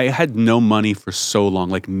once I had no money for so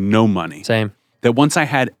long, like no money. Same. That once I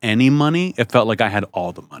had any money, it felt like I had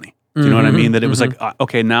all the money. Do you know what I mean? That it was like,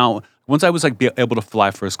 okay, now, once I was like able to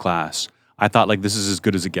fly first class, I thought like this is as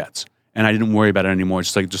good as it gets. And I didn't worry about it anymore.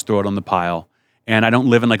 Just throw it on the pile. And I don't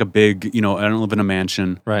live in like a big, I don't live in a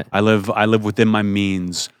mansion. Right. I live within my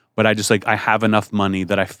means, but I have enough money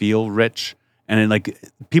that I feel rich. And like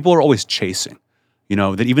people are always chasing,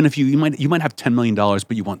 that even if you might have $10 million,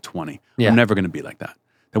 but you want 20. Yeah. I'm never going to be like that.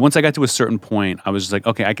 That once I got to a certain point, I was like,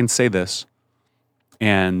 okay, I can say this.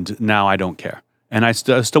 And now I don't care. And I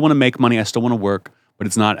still want to make money. I still want to work, but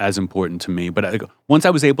it's not as important to me. But once I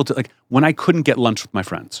was able to, like, when I couldn't get lunch with my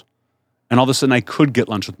friends, and all of a sudden I could get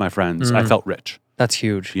lunch with my friends, I felt rich. That's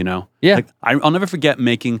huge. Yeah. Like, I'll never forget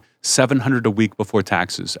making $700 a week before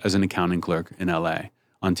taxes as an accounting clerk in LA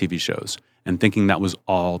on TV shows, and thinking that was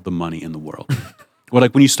all the money in the world. Or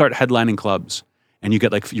like when you start headlining clubs and you're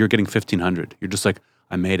getting $1,500, you're just like,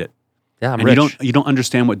 I made it. Yeah, I'm and rich. you don't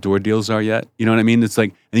understand what door deals are yet. You know what I mean? It's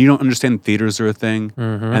like, and you don't understand theaters are a thing.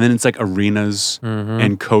 And then it's like arenas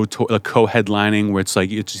and co-headlining, where it's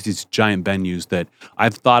like it's just these giant venues that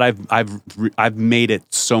I've thought I've made it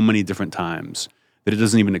so many different times that it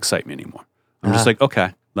doesn't even excite me anymore. I'm just like,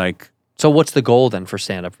 okay, like. So what's the goal then for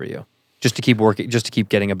stand-up for you? Just to keep working, just to keep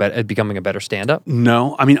becoming a better stand-up?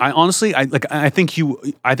 No, I mean, I honestly, I think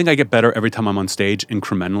I get better every time I'm on stage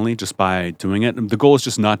incrementally just by doing it. The goal is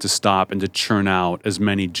just not to stop and to churn out as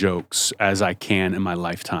many jokes as I can in my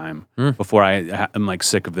lifetime before I'm like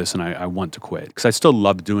sick of this and I want to quit, because I still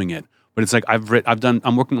love doing it. But it's like I'm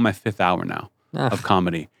working on my 5th hour now of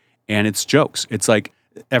comedy, and it's jokes. It's like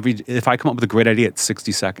if I come up with a great idea, it's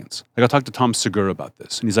 60 seconds. Like I'll talk to Tom Segura about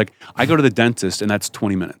this, and he's like, I go to the dentist, and that's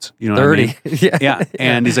 20 minutes. You know 30. what I mean? Yeah.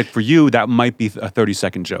 And he's like, for you, that might be a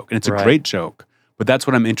 30-second joke, and it's a great joke. But that's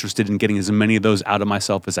what I'm interested in, getting as many of those out of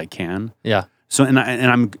myself as I can. Yeah. So and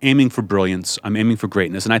I'm aiming for brilliance. I'm aiming for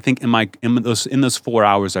greatness, and I think in those 4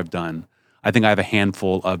 hours I've done, I think I have a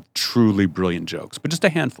handful of truly brilliant jokes, but just a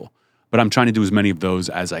handful. But I'm trying to do as many of those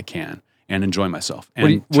as I can and enjoy myself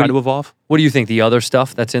and try to evolve. What do you think? The other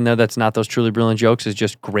stuff that's in there that's not those truly brilliant jokes is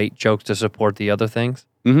just great jokes to support the other things?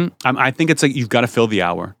 I think it's like you've got to fill the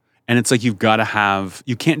hour. And it's like you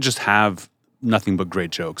can't just have nothing but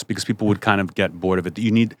great jokes, because people would kind of get bored of it.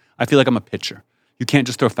 I feel like I'm a pitcher. You can't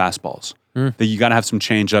just throw fastballs. That you got to have some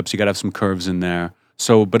change-ups, you got to have some curves in there.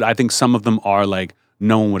 So, but I think some of them are like,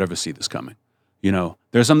 no one would ever see this coming.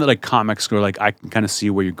 There's some that like comics who are like, I can kind of see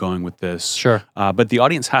where you're going with this. Sure. But the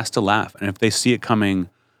audience has to laugh. And if they see it coming,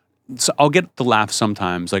 so I'll get the laugh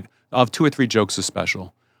sometimes. Like I'll have 2 or 3 jokes a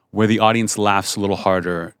special where the audience laughs a little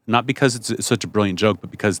harder, not because it's such a brilliant joke,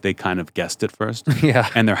 but because they kind of guessed it first. Yeah.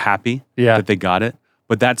 And they're happy that they got it.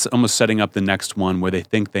 But that's almost setting up the next one where they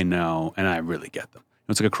think they know, and I really get them.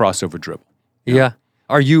 It's like a crossover dribble. Yeah.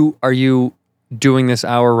 Are you doing this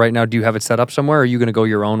hour right now? Do you have it set up somewhere, or are you going to go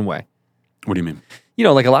your own way? What do you mean?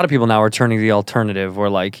 Like a lot of people now are turning to the alternative, where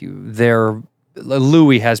like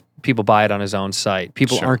Louis has people buy it on his own site.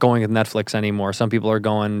 People aren't going with Netflix anymore. Some people are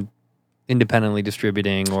going independently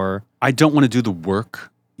distributing, or I don't want to do the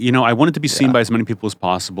work. I want it to be seen by as many people as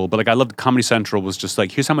possible. But like I loved Comedy Central was just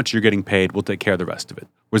like, here's how much you're getting paid. We'll take care of the rest of it.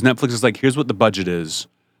 Whereas Netflix is like, here's what the budget is.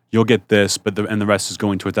 You'll get this, and the rest is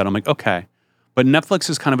going towards that. I'm like, okay. But Netflix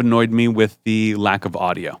has kind of annoyed me with the lack of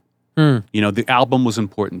audio. The album was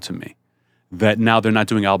important to me. That now they're not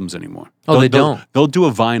doing albums anymore. They don't. They'll do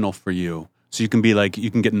a vinyl for you, so you can be like,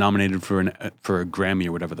 you can get nominated for a Grammy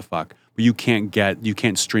or whatever the fuck. But you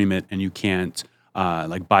can't stream it, and you can't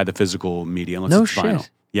like buy the physical media unless it's vinyl.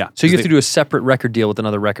 Yeah. So you have to do a separate record deal with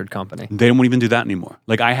another record company. They don't even do that anymore.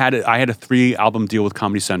 Like I had a 3-album deal with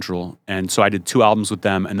Comedy Central, and so I did 2 albums with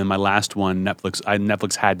them, and then my last one,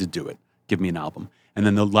 Netflix had to do it, give me an album, and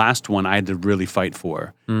then the last one I had to really fight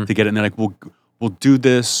for to get it. And they're like, we'll do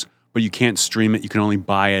this, but you can't stream it. You can only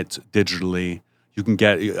buy it digitally.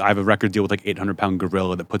 I have a record deal with like 800 Pound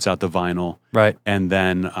Gorilla that puts out the vinyl. Right. And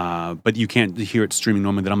then, but you can't hear it streaming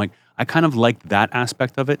normally. That I'm like, I kind of like that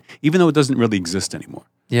aspect of it, even though it doesn't really exist anymore.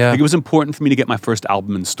 Yeah. Like it was important for me to get my first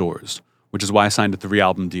album in stores, which is why I signed a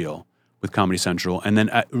 3-album deal with Comedy Central. And then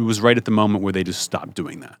it was right at the moment where they just stopped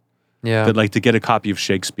doing that. Yeah. That like to get a copy of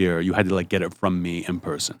Shakespeare, you had to like get it from me in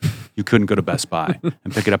person. You couldn't go to Best Buy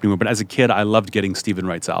and pick it up anymore. But as a kid, I loved getting Stephen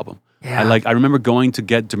Wright's album. Yeah. I remember going to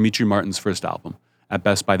get Demetri Martin's first album. at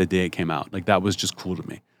Best Buy the day it came out. Like that was just cool to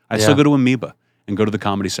me. I Yeah. still go to Amoeba and go to the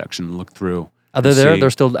comedy section and look through. Are they and there? see-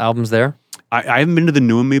 There's still albums there? I haven't been to the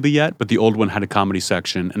new Amoeba yet, but the old one had a comedy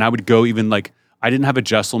section, and I would go even like I didn't have a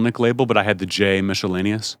Jeselnik label, but I had the J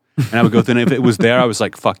miscellaneous, and I would go through. And if it was there, I was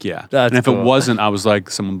like, "Fuck yeah!" That's and if cool. it wasn't, I was like,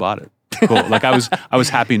 "Someone bought it." Cool. Like I was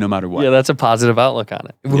happy no matter what. Yeah, that's a positive outlook on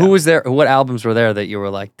it. Yeah. Who was there? What albums were there that you were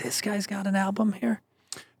like, this guy's got an album here?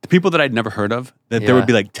 The people that I'd never heard of, that there Yeah. would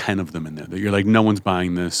be like 10 of them in there. That you're like, no one's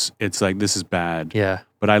buying this. It's like this is bad. Yeah.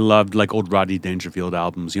 But I loved like old Rodney Dangerfield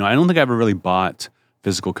albums. You know, I don't think I ever really bought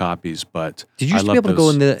physical copies, but Did you I used to be loved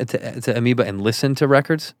able to go those. to Amoeba and listen to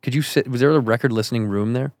records? Could you sit? Was there a record listening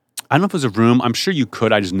room there? I don't know if it was a room. I'm sure you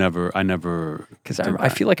could. I never. Because did I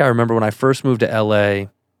that. feel like I remember when I first moved to LA,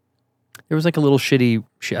 there was like a little shitty,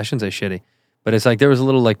 I shouldn't say shitty, but it's like there was a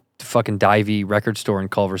little like fucking divey record store in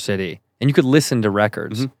Culver City, and you could listen to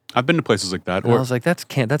records. I've been to places like that. And I Or was like, that's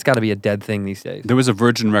got to be a dead thing these days. there was a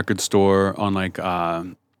Virgin record store on like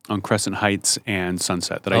on Crescent Heights and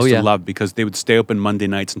Sunset that I Oh, used yeah. to love because they would stay open Monday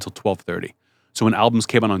nights until 12:30. So when albums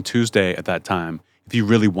came out on Tuesday at that time, if you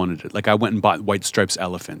really wanted it, like I went and bought White Stripes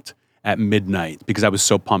Elephant at midnight because I was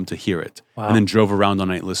so pumped to hear it, Wow. and then drove around all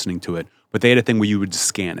night listening to it. But they had a thing where you would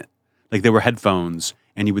scan it, like there were headphones,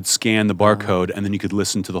 and you would scan the barcode, and then you could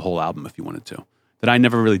listen to the whole album if you wanted to. That I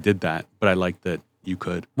never really did that, but I liked that you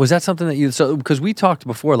could. Was that something that you? So because we talked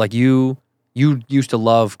before, like you used to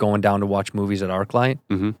love going down to watch movies at ArcLight.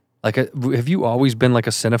 Mhm. Like, have you always been like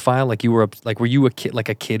a cinephile? Like you were, were you a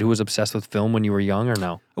kid who was obsessed with film when you were young, or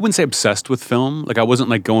no? I wouldn't say obsessed with film. Like I wasn't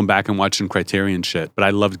like going back and watching Criterion shit, but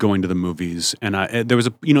I loved going to the movies. And there's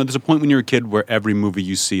a point when you're a kid where every movie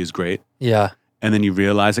you see is great, Yeah. and then you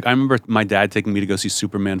realize. Like I remember my dad taking me to go see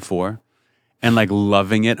Superman 4, and like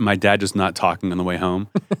loving it, and my dad just not talking on the way home.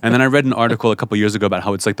 And then I read an article a couple years ago about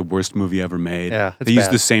how it's like the worst movie ever made. Yeah, it's they used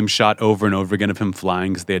bad. the same shot over and over again of him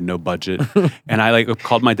flying because they had no budget. And I like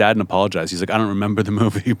called my dad and apologized. He's like, I don't remember the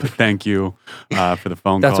movie, but thank you for the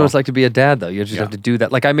phone That's call. what it's like to be a dad, though. You just Yeah. have to do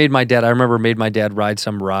that. Like I remember made my dad ride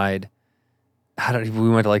some ride. We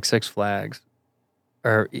went to like Six Flags,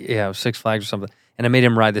 or yeah, Six Flags or something, and I made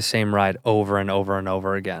him ride the same ride over and over and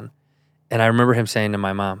over again. And I remember him saying to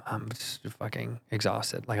my mom, "I'm just fucking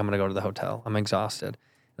exhausted. Like I'm gonna go to the hotel. I'm exhausted." And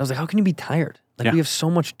I was like, "How can you be tired? Like Yeah. we have so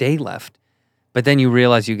much day left." But then you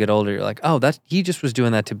realize you get older. You're like, "Oh, he just was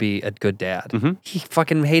doing that to be a good dad. Mhm. He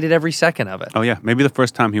fucking hated every second of it." Oh yeah, maybe the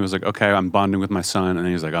first time he was like, "Okay, I'm bonding with my son," and then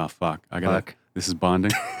he was like, "Oh fuck, Fuck. this is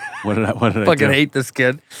bonding." What did I Fucking do? hate this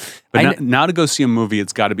kid. But now to go see a movie,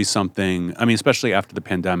 it's got to be something. I mean, especially after the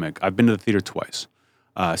pandemic. I've been to the theater twice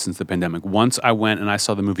since the pandemic. Once I went and I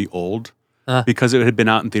saw the movie Old because it had been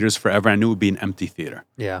out in theaters forever. I knew it would be an empty theater,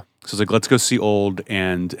 Yeah. so I was like, "Let's go see Old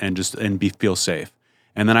and feel safe."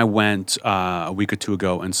 And then I went a week or two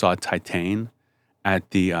ago and saw Titane at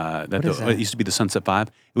the is that? it used to be the Sunset 5.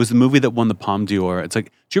 It was the movie that won the Palme d'Or. It's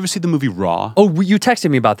like, did you ever see the movie Raw? Oh, you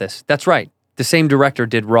texted me about this. That's right. The same director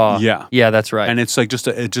did Raw. Yeah. Yeah, that's right. And it's like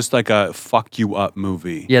just like a fuck you up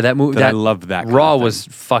movie. yeah, that movie. I love that. kind Raw of thing. was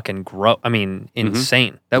fucking gross. I mean,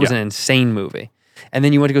 insane. That was Yeah. an insane movie. And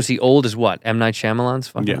then you went to go see Old as what? M. Night Shyamalan's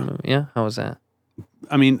fucking Yeah. movie? Yeah? How was that?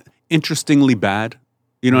 I mean, interestingly bad.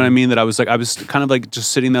 You know what I mean? That I was kind of like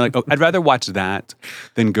just sitting there like, oh, I'd rather watch that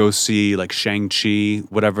than go see like Shang-Chi,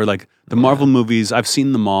 whatever. Like the Marvel movies, I've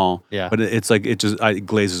seen them all. Yeah. But it's like, it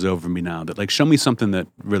glazes over me now that like, show me something that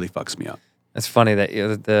really fucks me up. It's funny that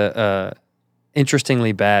the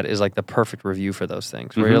interestingly bad is like the perfect review for those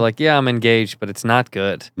things where you're like, yeah, I'm engaged, but it's not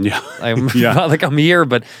good. Yeah. I'm Yeah. like, I'm here,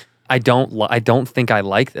 but I don't think I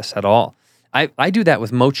like this at all. I do that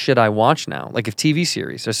with most shit I watch now. Like if TV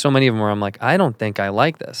series, there's so many of them where I'm like, I don't think I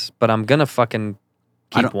like this, but I'm gonna fucking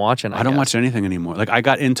keep watching. I don't watch anything anymore. Like I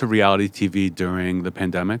got into reality TV during the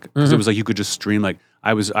pandemic because it was like you could just stream. Like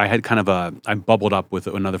I bubbled up with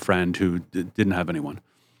another friend who didn't have anyone.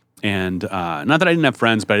 And not that I didn't have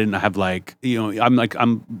friends, but I didn't have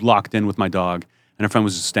I'm locked in with my dog, and a friend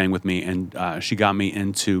was just staying with me, and she got me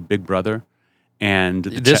into Big Brother. And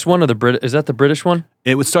This one or the Brit? Is that the British one?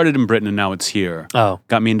 it was started in Britain and now it's here. Oh,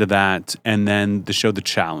 Got me into that, and then the show The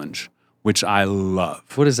Challenge, which I love.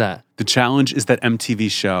 what is that? The Challenge is that MTV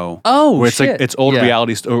show. Oh, where it's shit. like it's old Yeah.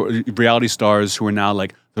 reality stars who are now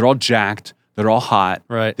like they're all jacked, they're all hot,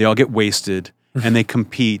 Right. They all get wasted, and they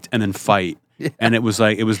compete and then fight. And it was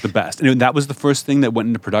the best. And that was the first thing that went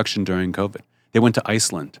into production during COVID. They went to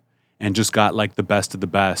Iceland and just got like the best of the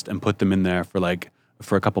best and put them in there for like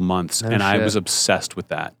for a couple months, and I was obsessed with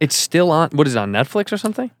that. It's still on. What is it, on Netflix or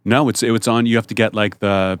something? No, it's on. You have to get like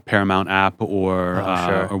the Paramount app or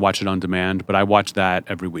sure. or watch it on demand. But I watch that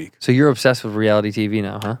every week. So you're obsessed with reality TV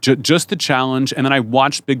now, huh? Just the challenge, and then I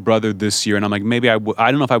watched Big Brother this year, and I'm like, maybe I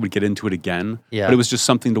don't know if I would get into it again. Yeah. But it was just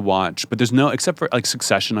something to watch. But there's no, except for like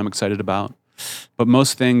Succession, I'm excited about. But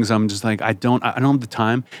most things, I'm just like, I don't have the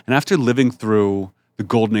time. And after living through the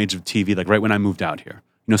golden age of TV, like right when I moved out here.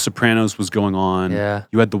 Sopranos was going on. Yeah.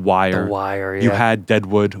 You had The Wire. The Wire, yeah. You had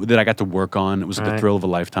Deadwood that I got to work on. It was like the thrill of a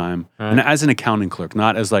lifetime. And as an accounting clerk,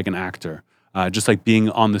 not as like an actor, just like being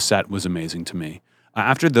on the set was amazing to me.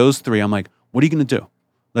 After those three, I'm like, what are you going to do?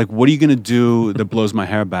 Like, what are you going to do that blows my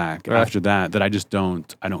hair back after that I just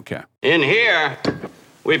don't care. In here,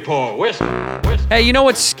 we pour whiskey, whiskey. Hey, you know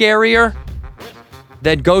what's scarier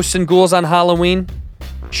than ghosts and ghouls on Halloween?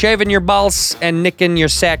 Shaving your balls and nicking your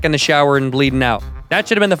sack in the shower and bleeding out. That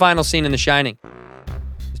should have been the final scene in The Shining.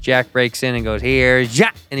 Jack breaks in and goes, here,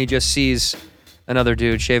 yeah, and he just sees another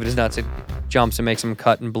dude shaving his nuts and jumps and makes him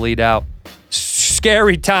cut and bleed out.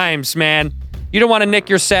 Scary times, man. You don't want to nick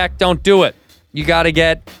your sack, don't do it. You got to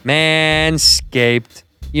get Manscaped.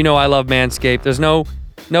 You know I love Manscaped. There's no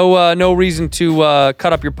reason to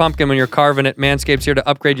cut up your pumpkin when you're carving it. Manscaped's here to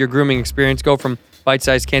upgrade your grooming experience. Go from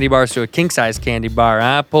bite-sized candy bars to a king-size candy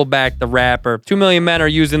bar. Pull back the wrapper. 2 million men are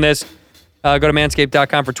using this. Go to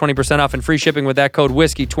manscaped.com for 20% off and free shipping with that code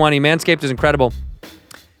whiskey20. Manscaped is incredible.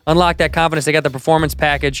 Unlock that confidence. They got the Performance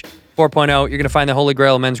Package 4.0. You're going to find the holy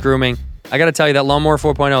grail of men's grooming. I got to tell you, that Lawnmower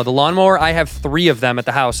 4.0, the lawnmower, I have 3 of them at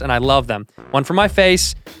the house, and I love them. One for my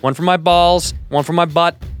face, one for my balls, one for my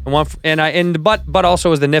butt, and the butt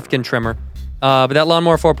also is the Nifkin trimmer. But that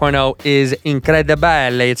Lawnmower 4.0 is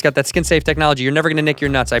incredibile. It's got that skin-safe technology. You're never going to nick your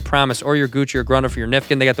nuts, I promise, or your Gucci or Gruner for your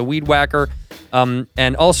Nifkin. They got the Weed Whacker,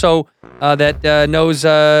 and also that nose,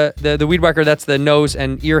 the Weed Whacker, that's the nose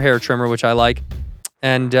and ear hair trimmer, which I like.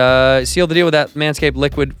 And seal the deal with that Manscaped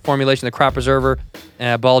liquid formulation, the Crop Preserver,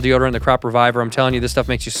 ball deodorant, the Crop Reviver. I'm telling you, this stuff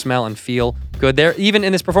makes you smell and feel good. There, even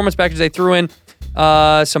in this performance package, they threw in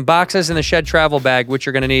some boxes and the Shed travel bag, which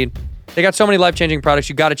you're going to need. They got so many life-changing products.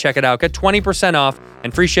 You got to check it out. Get 20% off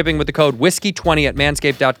and free shipping with the code whiskey20 at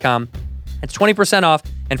manscaped.com. It's 20% off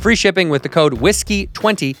and free shipping with the code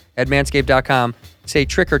whiskey20 at manscaped.com. Say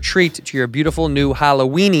trick or treat to your beautiful new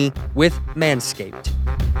Halloweeny with Manscaped.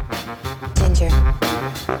 Ginger.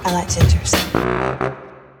 I like gingers.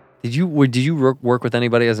 Did you work with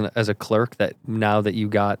anybody as a clerk that now that you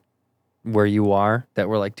got where you are that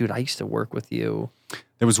were like, dude, I used to work with you?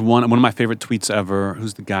 There was one of my favorite tweets ever.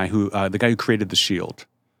 Who's the guy who created the Shield?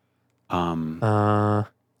 Sean.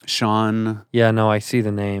 Yeah, no, I see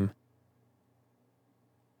the name.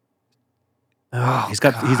 Oh,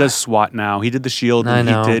 he does SWAT now. He did the Shield. I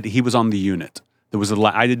know. He was on the Unit. There was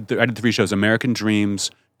I did 3 shows: American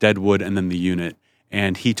Dreams, Deadwood, and then the Unit.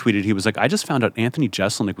 And he tweeted, he was like, I just found out Anthony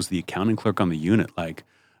Jeselnik was the accounting clerk on the Unit.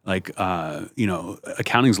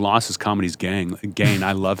 Accounting's loss is comedy's gain.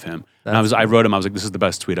 I love him. And I wrote him, I was like, this is the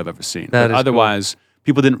best tweet I've ever seen. But otherwise,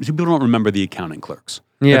 people don't remember the accounting clerks.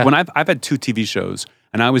 Yeah. Like when I've had 2 TV shows,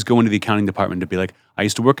 and I always go into the accounting department to be like, I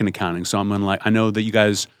used to work in accounting, so I'm gonna I know that you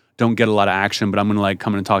guys don't get a lot of action, but I'm gonna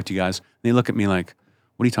come in and talk to you guys. And they look at me like,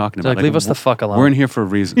 what are you talking about? Leave us the fuck alone. We're in here for a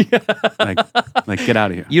reason. like get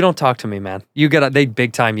out of here. You don't talk to me, man. They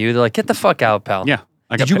big time you. They're like, get the fuck out, pal. Yeah.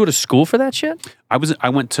 Did you go to school for that shit? I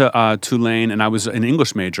went to Tulane, and I was an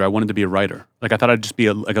English major. I wanted to be a writer. I thought I'd just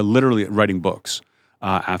be literally writing books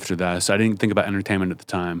after that. So I didn't think about entertainment at the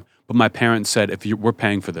time. But my parents said, we're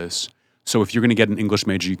paying for this. So if you're going to get an English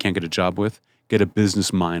major you can't get a job with, get a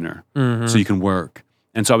business minor so you can work.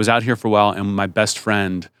 And so I was out here for a while, and my best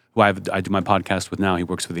friend, who I do my podcast with now, he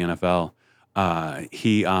works for the NFL.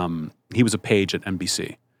 He was a page at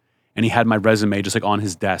NBC. And he had my resume just on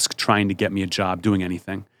his desk trying to get me a job doing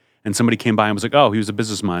anything. And somebody came by and was like, oh, he was a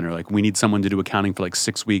business minor. We need someone to do accounting for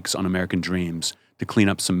 6 weeks on American Dreams to clean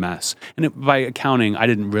up some mess. And by accounting, I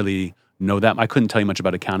didn't really know that. I couldn't tell you much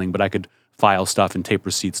about accounting, but I could file stuff and tape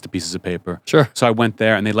receipts to pieces of paper. Sure. So I went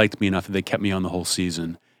there, and they liked me enough that they kept me on the whole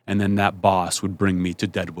season. And then that boss would bring me to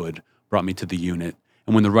Deadwood, brought me to the Unit.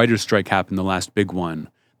 And when the writer's strike happened, the last big one,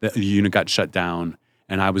 the Unit got shut down,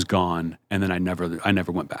 and I was gone. And then I never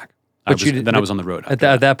went back. I was on the road. At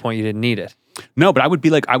that point, you didn't need it. No, but I would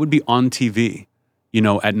be on TV,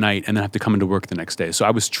 at night, and then have to come into work the next day. So I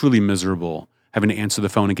was truly miserable having to answer the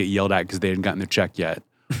phone and get yelled at because they hadn't gotten their check yet.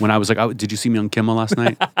 When I was like, oh, did you see me on Kimmel last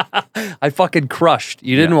night? I fucking crushed.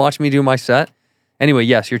 You didn't watch me do my set? Anyway,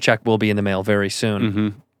 yes, your check will be in the mail very soon. Mm-hmm.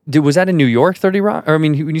 Dude, was that in New York, 30 Rock? Or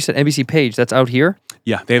when you said NBC Page, that's out here?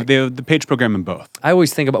 Yeah, they have the Page program in both. I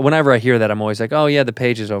always think about, whenever I hear that, I'm always like, oh yeah, the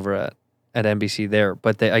Page is over at at NBC there.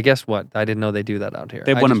 But I guess what? I didn't know they do that out here.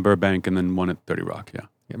 They have one in Burbank and then one at 30 Rock,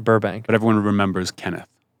 yeah. Burbank. But everyone remembers Kenneth,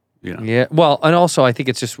 you know. Yeah. Well, and also I think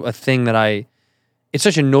it's just a thing that it's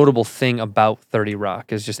such a notable thing about 30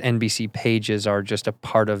 Rock is just NBC pages are just a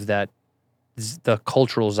part of that, the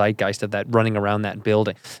cultural zeitgeist of that running around that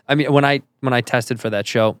building. I mean, when I tested for that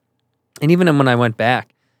show, and even when I went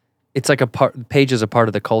back, it's like page is a part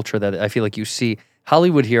of the culture that I feel like you see.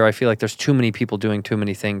 Hollywood here, I feel like there's too many people doing too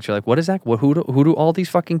many things. You're like, what is that? Who do all these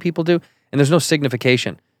fucking people do? And there's no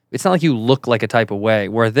signification. It's not like you look like a type of way.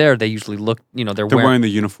 Where there, they usually look, they're wearing the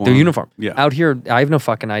uniform. Their uniform. Yeah. Out here, I have no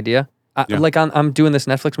fucking idea. Yeah. Like I'm doing this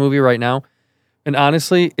Netflix movie right now, and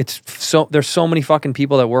honestly, there's so many fucking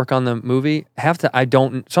people that work on the movie.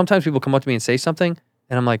 Sometimes people come up to me and say something,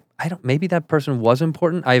 and I'm like, maybe that person was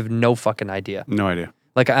important. I have no fucking idea. No idea.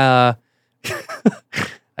 Like, I'm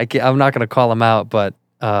not gonna call him out, but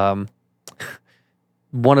one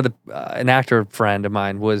of an actor friend of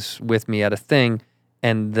mine was with me at a thing,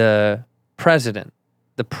 and the president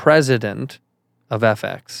of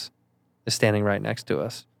FX is standing right next to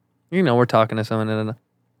us. We're talking to someone, and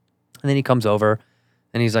then he comes over,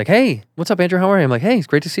 and he's like, "Hey, what's up, Andrew? How are you?" I'm like, "Hey, it's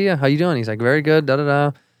great to see you. How you doing?" He's like, "Very good. Da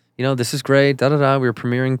da da. This is great. Da da da. We were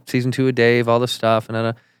premiering season 2 of Dave, all this stuff, and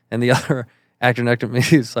da da." And the other actor next to me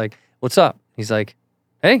is like, "What's up?" He's like,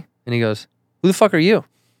 "Hey," and he goes, "Who the fuck are you?"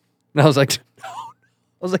 And I was like,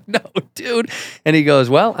 "No, dude." And he goes,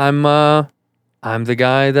 "Well, I'm the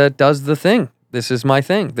guy that does the thing. This is my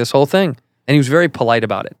thing. This whole thing." And he was very polite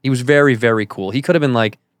about it. He was very, very cool. He could have been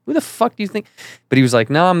like, "Who the fuck do you think?" But he was like,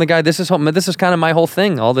 "No, I'm the guy. This is kind of my whole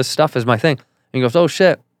thing. All this stuff is my thing." And he goes, "Oh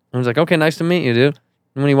shit." And I was like, "Okay, nice to meet you, dude."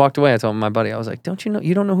 And when he walked away, I told my buddy, I was like,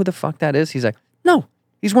 you don't know who the fuck that is?" He's like, "No,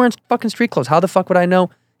 he's wearing fucking street clothes. How the fuck would I know?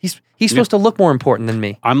 He's supposed to look more important than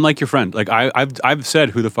me." I'm like your friend. Like I've said,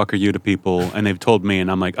 "Who the fuck are you?" to people, and they've told me, and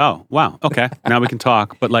I'm like, "Oh, wow, okay, now we can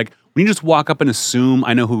talk." But like when you just walk up and assume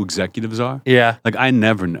I know who executives are, Yeah. like I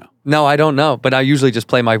never know. No, I don't know. But I usually just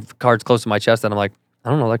play my cards close to my chest, and I'm like, I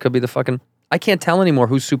don't know. That could be the fucking. I can't tell anymore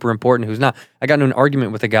who's super important, who's not. I got into an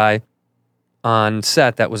argument with a guy on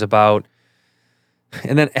set that was about.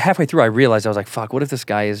 And then halfway through, I realized, I was like, fuck, what if this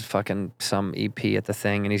guy is fucking some EP at the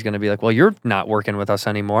thing, and he's going to be like, well, you're not working with us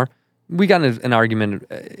anymore. We got in an argument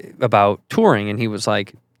about touring, and he was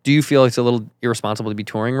like, do you feel it's a little irresponsible to be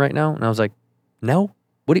touring right now? And I was like, no.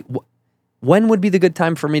 When would be the good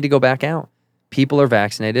time for me to go back out? People are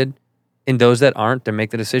vaccinated, and those that aren't, they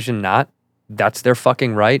make the decision not. That's their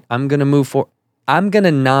fucking right. I'm going to move forward. I'm going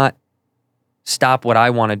to not stop what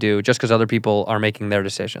I want to do just because other people are making their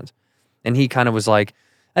decisions. And he kind of was like,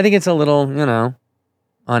 I think it's a little,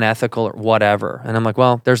 unethical or whatever. And I'm like,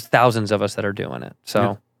 well, there's thousands of us that are doing it.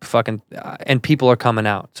 So fucking, and people are coming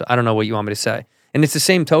out. So I don't know what you want me to say. And it's the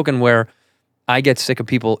same token where I get sick of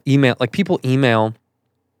people email,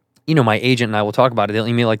 my agent and I will talk about it. They'll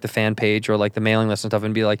email like the fan page or like the mailing list and stuff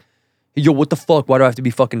and be like, yo, what the fuck? Why do I have to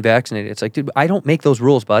be fucking vaccinated? It's like, dude, I don't make those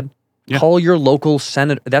rules, bud. Yeah. Call your local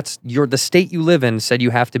senator. That's the state you live in said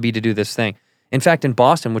you have to be to do this thing. In fact, in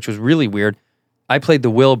Boston, which was really weird, I played the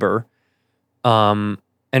Wilbur, and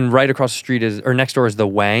right across the street next door is the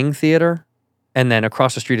Wang Theater, and then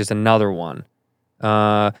across the street is another one.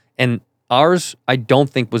 And ours, I don't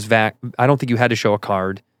think was I don't think you had to show a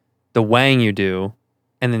card. The Wang you do,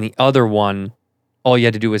 and then the other one, all you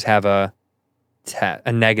had to do was have a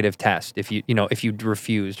negative test if you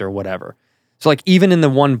refused or whatever. So like even in the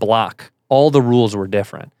one block, all the rules were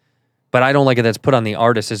different. But I don't like it that's put on the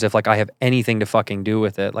artist as if like I have anything to fucking do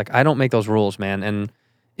with it. Like I don't make those rules, man. And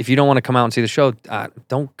if you don't want to come out and see the show,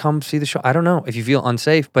 don't come see the show. I don't know if you feel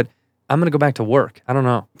unsafe, but I'm gonna go back to work. I don't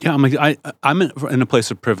know. Yeah, I'm in a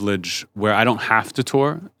place of privilege where I don't have to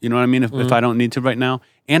tour. You know what I mean? If I don't need to right now,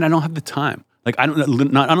 and I don't have the time. Like I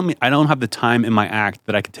don't have the time in my act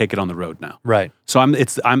that I could take it on the road now. Right. So I'm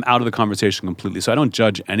out of the conversation completely. So I don't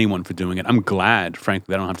judge anyone for doing it. I'm glad,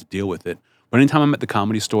 frankly, I don't have to deal with it. But anytime I'm at the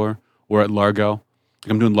Comedy Store or at Largo,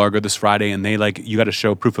 like I'm doing Largo this Friday, and they like, you got to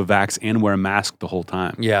show proof of vax and wear a mask the whole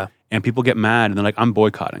time. Yeah. And people get mad, and they're like, I'm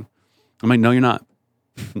boycotting. I'm like, no, you're not.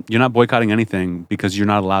 You're not boycotting anything because you're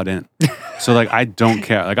not allowed in. So like, I don't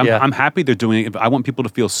care. Like I'm happy they're doing it. I want people to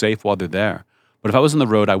feel safe while they're there. But if I was on the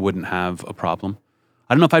road, I wouldn't have a problem.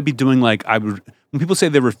 I don't know if I'd be doing when people say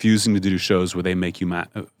they're refusing to do shows where they make you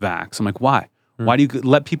vax, I'm like, why? Why do you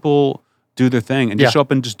let people do their thing and just show up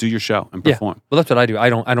and just do your show and perform? Well, that's what I do.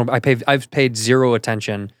 I've paid zero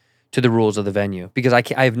attention to the rules of the venue because I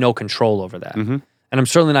have no control over that. Mm-hmm. And I'm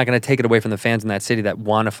certainly not going to take it away from the fans in that city that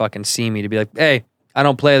want to fucking see me to be like, hey, I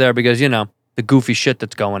don't play there because, the goofy shit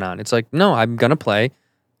that's going on. It's like, no, I'm going to play.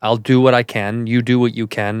 I'll do what I can. You do what you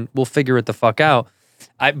can. We'll figure it the fuck out.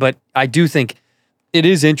 But I do think it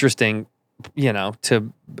is interesting,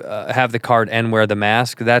 to have the card and wear the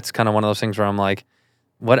mask. That's kind of one of those things where I'm like,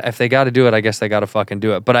 what if they got to do it? I guess they got to fucking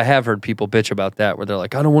do it. But I have heard people bitch about that where they're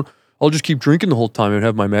like, I'll just keep drinking the whole time and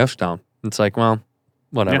have my mask down. It's like, well,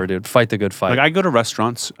 whatever, dude. Fight the good fight. Like I go to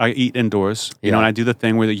restaurants, I eat indoors, and I do the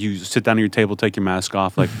thing where you sit down at your table, take your mask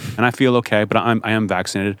off, and I feel okay, but I am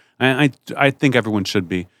vaccinated. And I think everyone should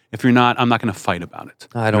be. If you're not, I'm not going to fight about it.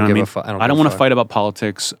 I don't give a fuck. I don't want to fight about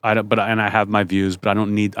politics. And I have my views, but I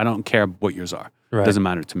don't care what yours are. Right. It doesn't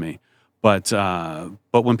matter to me. But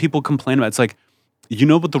when people complain about it, it's like, you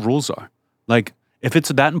know what the rules are. Like, if it's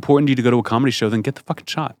that important to you to go to a comedy show, then get the fucking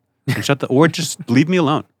shot and or just leave me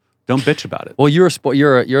alone. Don't bitch about it. Well, you're a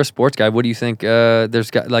sports guy. What do you think?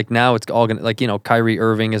 There's got now it's all gonna Kyrie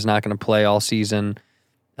Irving is not gonna play all season.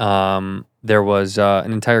 There was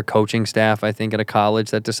an entire coaching staff, I think, at a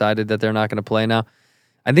college that decided that they're not going to play now.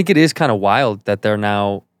 I think it is kind of wild that they're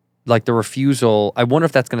now, like, the refusal. I wonder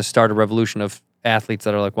if that's going to start a revolution of athletes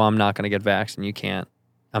that are like, well, I'm not going to get vaxxed and you can't.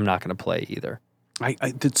 I'm not going to play either.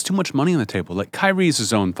 It's too much money on the table. Like, Kyrie's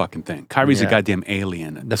his own fucking thing. Kyrie's a goddamn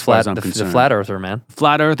alien. The flat earther, man.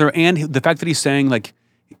 Flat earther. And the fact that he's saying, like,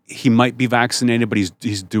 he might be vaccinated, but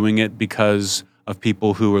he's doing it because of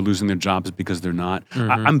people who are losing their jobs because they're not.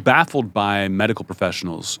 Mm-hmm. I'm baffled by medical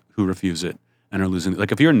professionals who refuse it and are losing.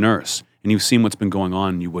 Like, if you're a nurse and you've seen what's been going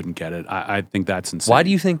on, you wouldn't get it. I think that's insane. Why do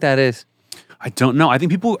you think that is? I don't know. I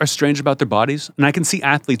think people are strange about their bodies. And I can see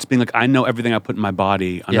athletes being like, I know everything I put in my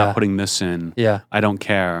body. I'm not putting this in. Yeah. I don't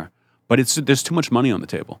care. But there's too much money on the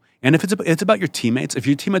table. And if it's about your teammates, if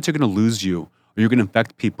your teammates are going to lose you, or you're going to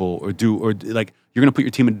infect people, or you're going to put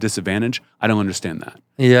your team at a disadvantage, I don't understand that.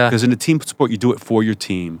 Yeah. Because in a team sport, you do it for your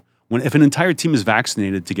team. If an entire team is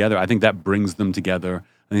vaccinated together, I think that brings them together.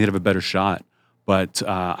 I think they'd have a better shot. But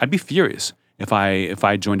I'd be furious if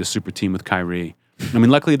I joined a super team with Kyrie. I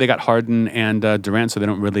mean, luckily they got Harden and Durant, so they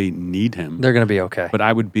don't really need him. They're going to be okay. But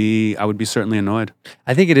I would be certainly annoyed.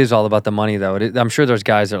 I think it is all about the money, though. I'm sure there's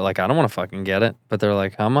guys that are like, I don't want to fucking get it, but they're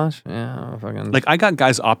like, how much? Yeah, fucking. Like, I got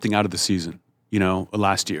guys opting out of the season,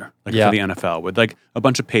 last year, for the NFL, with like a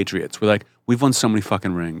bunch of Patriots. We're like, we've won so many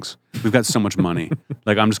fucking rings. We've got so much money.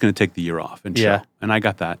 Like, I'm just going to take the year off and chill. Yeah. And I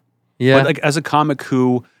got that. Yeah. But like, as a comic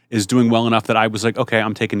who is doing well enough that I was like, okay,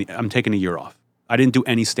 I'm taking a year off. I didn't do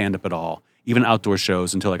any stand-up at all, even outdoor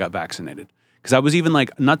shows, until I got vaccinated. Because I was even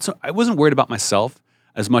like, I wasn't worried about myself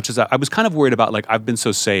as much as I was kind of worried about, like, I've been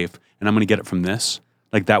so safe and I'm going to get it from this.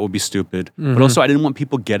 Like, that would be stupid. Mm-hmm. But also, I didn't want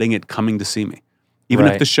people getting it coming to see me. Even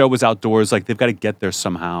if the show was outdoors, like, they've got to get there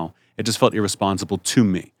somehow. It just felt irresponsible to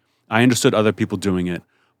me. I understood other people doing it.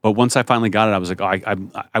 But once I finally got it, I was like,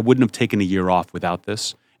 I wouldn't have taken a year off without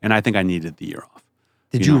this. And I think I needed the year off.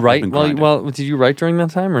 Did you write? Well, did you write during that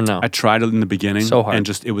time or no? I tried it in the beginning. So hard. And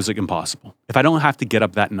it was like impossible. If I don't have to get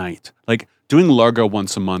up that night, like doing Largo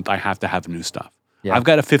once a month, I have to have new stuff. Yeah. I've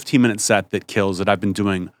got a 15-minute set that kills that I've been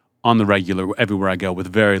doing on the regular everywhere I go with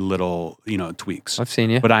very little, tweaks. I've seen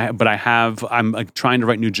you. But I'm like trying to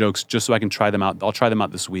write new jokes just so I can try them out. I'll try them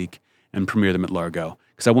out this week and premiere them at Largo.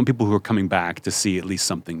 Because I want people who are coming back to see at least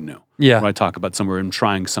something new. Yeah. Where I talk about somewhere and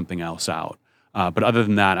trying something else out. But other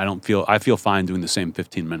than that, I feel fine doing the same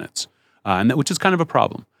 15 minutes. Which is kind of a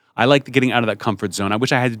problem. I like getting out of that comfort zone. I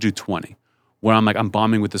wish I had to do 20, where I'm like, I'm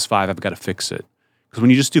bombing with this 5, I've got to fix it. Because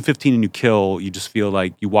when you just do 15 and you kill, you just feel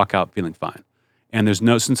like you walk out feeling fine. And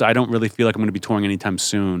since I don't really feel like I'm going to be touring anytime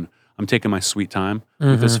soon, I'm taking my sweet time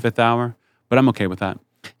with this 5th hour, but I'm okay with that.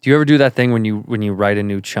 Do you ever do that thing when you write a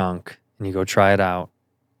new chunk and you go try it out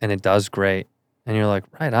and it does great and you're like,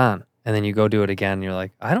 right on. And then you go do it again and you're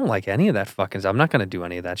like, I don't like any of that fucking stuff. I'm not going to do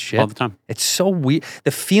any of that shit. All the time. It's so weird.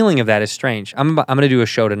 The feeling of that is strange. I'm going to do a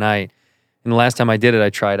show tonight. And the last time I did it, I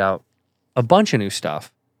tried out a bunch of new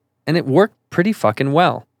stuff. And it worked pretty fucking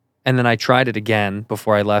well. And then I tried it again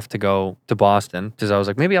before I left to go to Boston. Because I was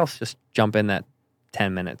like, maybe I'll just jump in that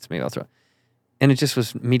 10 minutes. Maybe I'll throw it. And it just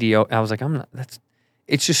was mediocre. I was like,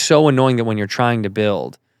 it's just so annoying that when you're trying to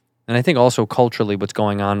build. And I think also culturally what's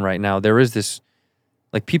going on right now, there is this,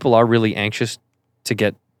 like, people are really anxious to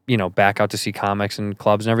get, back out to see comics and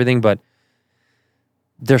clubs and everything, but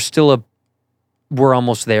there's still we're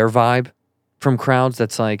almost there vibe from crowds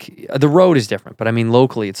that's like, the road is different, but I mean,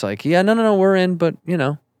 locally, it's like, yeah, no, we're in, but, be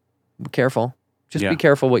careful. Just be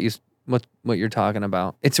careful what you're talking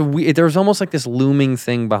about. There's almost like this looming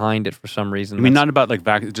thing behind it for some reason. I mean, not about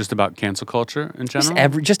just about cancel culture in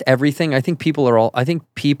general? Just everything. I think people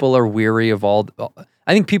are weary of all.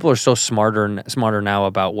 I think people are so smarter now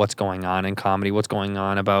about what's going on in comedy, what's going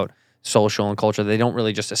on about social and culture. They don't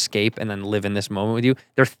really just escape and then live in this moment with you.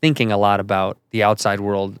 They're thinking a lot about the outside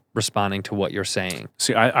world responding to what you're saying.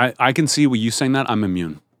 See, I can see what you saying that. I'm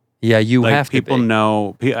immune. Yeah, you Like have to people be.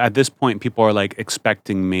 know at this point. People are like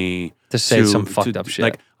expecting me To say some fucked up shit.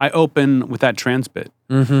 Like I open with that trans bit,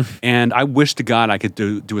 and I wish to God I could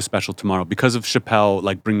do a special tomorrow because of Chappelle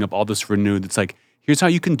like bringing up all this renewed. It's like here's how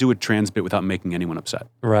you can do a trans bit without making anyone upset.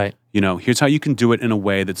 Right. You know, here's how you can do it in a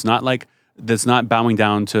way that's not bowing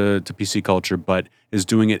down to PC culture, but is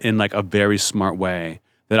doing it in like a very smart way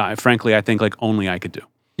that I think like only I could do.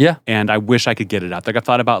 Yeah. And I wish I could get it out. Like I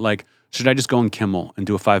thought about like, should I just go on Kimmel and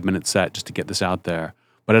do a 5-minute set just to get this out there?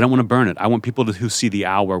 But I don't want to burn it. I want people who see the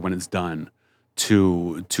hour when it's done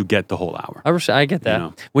to get the whole hour. I get that. You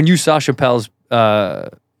know? When you saw Chappelle's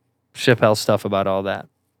stuff about all that,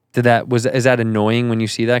 is that annoying when you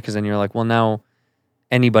see that? Because then you're like, well, now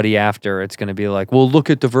anybody after it's going to be like, well, look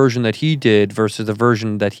at the version that he did versus the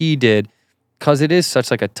version that he did, because it is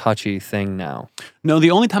such like a touchy thing now. No,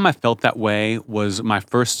 the only time I felt that way was my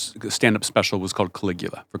first stand-up special was called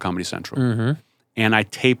Caligula for Comedy Central, and I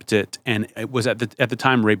taped it, and it was at the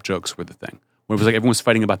time rape jokes were the thing. Where it was like everyone was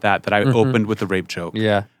fighting about that I opened with the rape joke.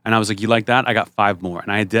 Yeah. And I was like, you like that? I got 5 more.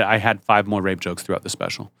 And I had 5 more rape jokes throughout the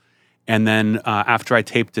special. And then after I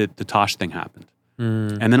taped it, the Tosh thing happened.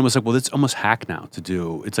 And then it was like, well, it's almost hack now to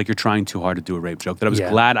do. It's like you're trying too hard to do a rape joke. That I was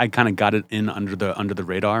glad I kind of got it in under the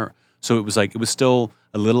radar. So it was like, it was still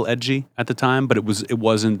a little edgy at the time, but it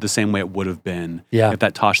wasn't the same way it would have been if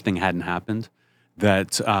that Tosh thing hadn't happened.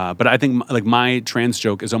 But I think like my trans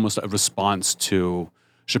joke is almost a response to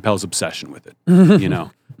Chappelle's obsession with it, you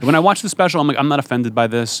know. When I watch the special, I'm like, I'm not offended by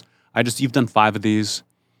this. You've done 5 of these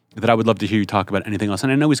that I would love to hear you talk about anything else.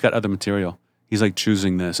 And I know he's got other material. He's like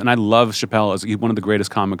choosing this. And I love Chappelle as he's one of the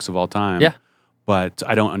greatest comics of all time. Yeah. But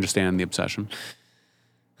I don't understand the obsession.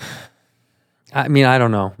 I mean, I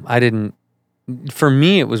don't know. For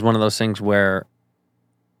me, it was one of those things where,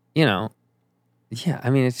 you know, yeah, I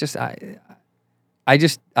mean, it's just, I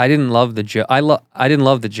didn't love the joke. I didn't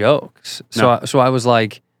love the jokes. So I was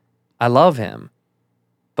like, I love him,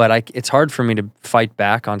 but it's hard for me to fight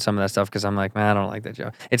back on some of that stuff because I'm like, man, I don't like that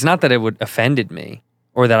joke. It's not that it offended me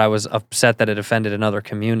or that I was upset that it offended another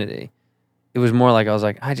community. It was more like I was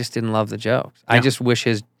like, I just didn't love the jokes. Yeah. I just wish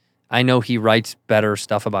I know he writes better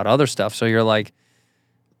stuff about other stuff. So you're like,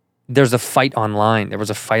 there's a fight online. There was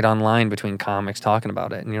a fight online between comics talking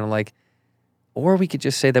about it. And you're like, or we could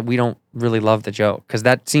just say that we don't really love the joke because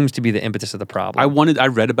that seems to be the impetus of the problem. I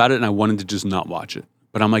read about it and I wanted to just not watch it.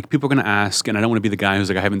 But I'm like, people are going to ask, and I don't want to be the guy who's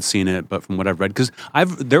like, I haven't seen it, but from what I've read, because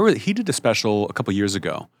he did a special a couple years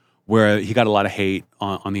ago where he got a lot of hate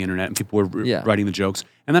on the internet and people were writing the jokes.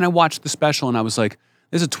 And then I watched the special and I was like,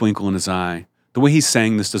 there's a twinkle in his eye. The way he's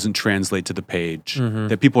saying this doesn't translate to the page,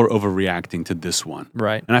 that people are overreacting to this one.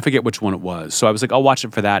 Right. And I forget which one it was. So I was like, I'll watch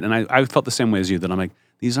it for that. And I felt the same way as you, that I'm like,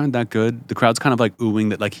 these aren't that good. The crowd's kind of like oohing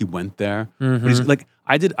that like he went there. But he's like,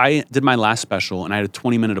 I did my last special and I had a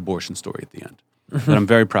 20-minute abortion story at the end that I'm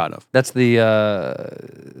very proud of. That's the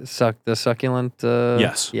succulent.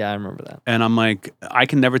 Yes. Yeah, I remember that. And I'm like, I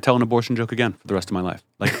can never tell an abortion joke again for the rest of my life.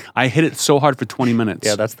 Like, I hit it so hard for 20 minutes.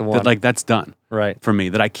 Yeah, that's the one. That, like, that's done. Right. For me,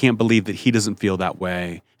 that I can't believe that he doesn't feel that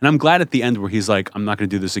way. And I'm glad at the end where he's like, I'm not going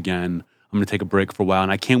to do this again. I'm going to take a break for a while.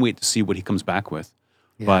 And I can't wait to see what he comes back with.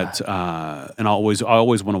 Yeah. But, and I always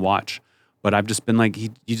want to watch. But I've just been like,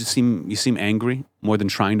 you seem angry more than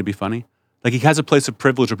trying to be funny. Like, he has a place of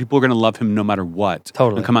privilege where people are going to love him no matter what.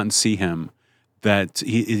 Totally. And come out and see him. That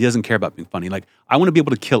he doesn't care about being funny. Like, I want to be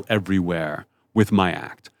able to kill everywhere with my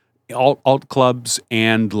act. Alt clubs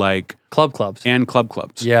and like club clubs.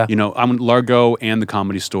 Yeah. You know, I'm Largo and the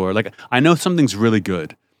Comedy Store. Like, I know something's really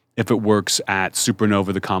good if it works at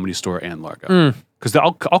Supernova, the Comedy Store, and Largo. Because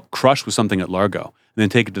I'll crush with something at Largo and then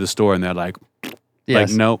take it to the store and they're like, like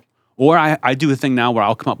nope. Or I do a thing now where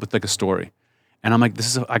I'll come up with like a story. And I'm like,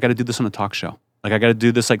 I got to do this on a talk show. Like, I got to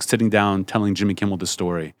do this, like, sitting down, telling Jimmy Kimmel this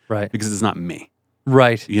story. Right. Because it's not me.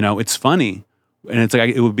 Right. You know, it's funny. And it's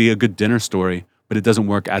like, it would be a good dinner story, but it doesn't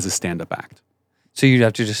work as a stand-up act. So you'd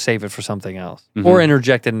have to just save it for something else. Or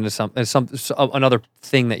interject it into another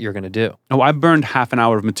thing that you're going to do. Oh, I burned half an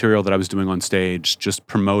hour of material that I was doing on stage just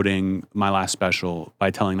promoting my last special by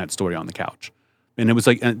telling that story on the couch. And it was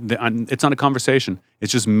like, it's not a conversation.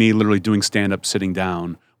 It's just me literally doing stand-up, sitting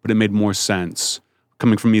down. But it made more sense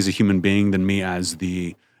coming from me as a human being than me as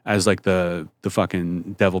the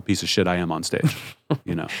fucking devil piece of shit I am on stage.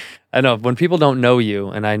 You know. I know when people don't know you,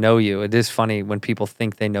 and I know you, it is funny when people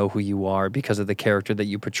think they know who you are because of the character that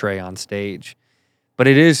you portray on stage. But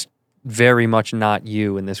it is very much not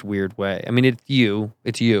you in this weird way. I mean, it's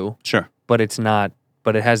you. Sure. But it's not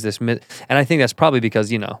but it has this and I think that's probably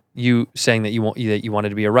because, you saying that you wanted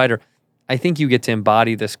to be a writer. I think you get to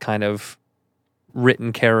embody this kind of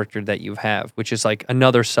written character that you have, which is like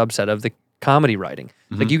another subset of the comedy writing.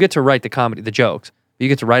 Like you get to write the jokes. You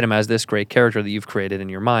get to write them as this great character that you've created in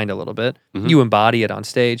your mind a little bit. You embody it on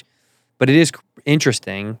stage. But it is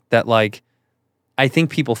interesting that, like, I think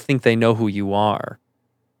people think they know who you are.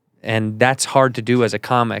 And that's hard to do as a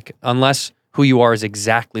comic unless who you are is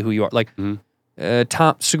exactly who you are. Like,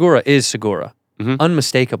 Tom Segura is Segura,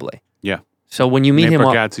 unmistakably. Yeah. So when you meet him,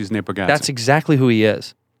 Bargatze's Nate Bargatze. that's exactly who he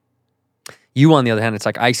is. You, on the other hand, it's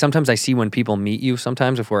like sometimes I see when people meet you.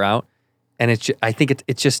 Sometimes if we're out, and I think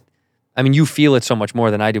it's just. I mean, you feel it so much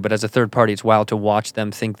more than I do. But as a third party, it's wild to watch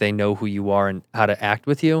them think they know who you are and how to act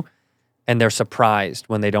with you, and they're surprised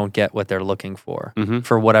when they don't get what they're looking for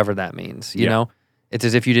whatever that means. You know, it's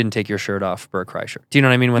as if you didn't take your shirt off, Bert Kreischer. Do you know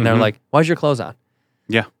what I mean? When they're like, "Why's your clothes on?"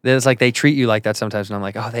 Yeah. It's like they treat you like that sometimes, and I'm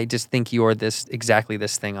like, oh, they just think you're exactly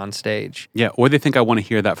this thing on stage. Yeah, or they think I want to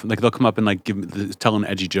hear that. Like they'll come up and like tell an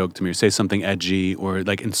edgy joke to me, or say something edgy, or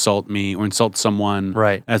like insult me, or insult someone,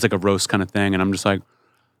 right? As like a roast kind of thing, and I'm just like,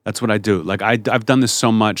 that's what I do. Like I've done this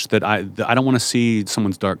so much that I don't want to see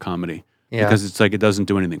someone's dark comedy because it's like it doesn't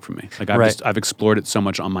do anything for me. Like I've explored it so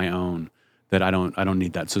much on my own that I don't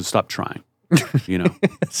need that. So stop trying.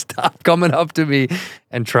 Stop coming up to me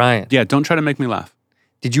and trying. Yeah, don't try to make me laugh.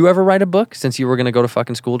 Did you ever write a book since you were going to go to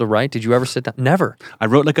fucking school to write? Did you ever sit down? Never. I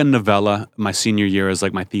wrote like a novella my senior year as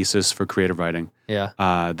like my thesis for creative writing. Yeah.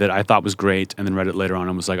 That I thought was great, and then read it later on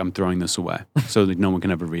and was like, I'm throwing this away. So like no one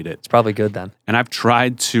can ever read it. It's probably good then. And I've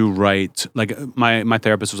tried to write, like my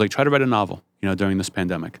therapist was like, try to write a novel, during this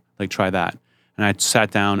pandemic. Like try that. And I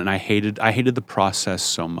sat down and I hated the process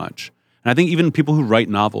so much. And I think even people who write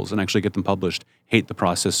novels and actually get them published hate the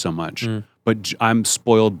process so much. But I'm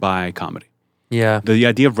spoiled by comedy. Yeah. The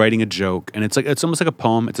idea of writing a joke, and it's almost like a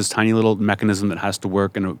poem. It's this tiny little mechanism that has to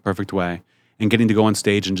work in a perfect way. And getting to go on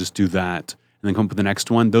stage and just do that and then come up with the next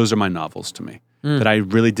one, those are my novels to me. That I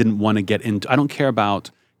really didn't want to get into. I don't care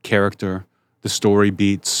about character, the story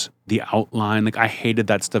beats, the outline. Like I hated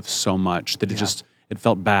that stuff so much that it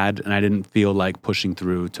felt bad, and I didn't feel like pushing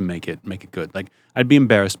through to make it good. Like I'd be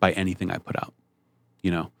embarrassed by anything I put out.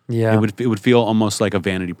 Yeah. It would feel almost like a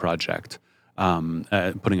vanity project.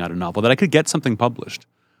 Putting out a novel that I could get something published.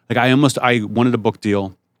 Like I wanted a book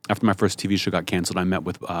deal after my first TV show got canceled. I met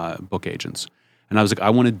with book agents, and I was like,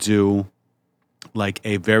 I want to do like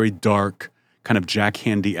a very dark kind of Jack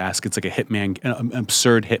Handy-esque. It's like a hitman, an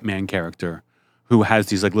absurd hitman character who has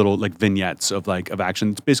these like little like vignettes of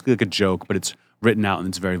action. It's basically like a joke, but it's written out and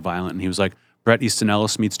it's very violent. And he was like, Bret Easton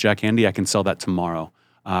Ellis meets Jack Handy. I can sell that tomorrow.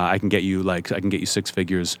 I can get you 6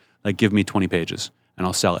 figures. Like give me 20 pages and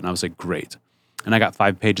I'll sell it. And I was like, great. And I got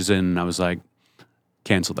 5 pages in and I was like,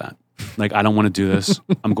 cancel that. Like, I don't want to do this.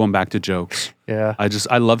 I'm going back to jokes. Yeah.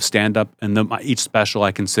 I love stand-up, and each special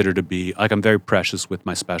I consider to be, like, I'm very precious with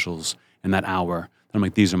my specials in that hour. And I'm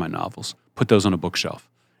like, these are my novels. Put those on a bookshelf.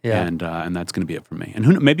 Yeah. And that's going to be it for me.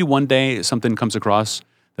 And maybe one day something comes across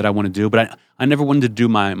that I want to do, but I never wanted to do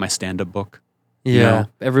my stand-up book. Yeah.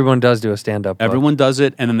 Everyone does do a stand-up book. Everyone does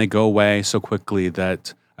it, and then they go away so quickly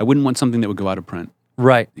that I wouldn't want something that would go out of print.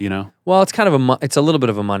 Right. Well, it's kind of it's a little bit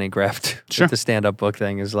of a money grab. Sure. The stand-up book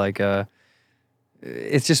thing is like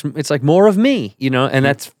it's like more of me, and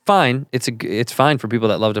that's fine. It's fine for people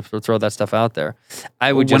that love to throw that stuff out there.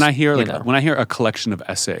 When I hear a collection of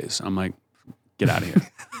essays, I'm like, get out of here.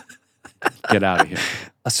 Get out of here.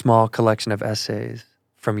 A small collection of essays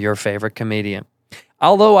from your favorite comedian.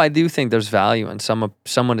 Although I do think there's value in someone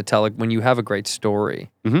to tell, like, when you have a great story.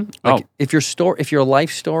 Mm-hmm. Like if your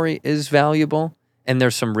life story is valuable and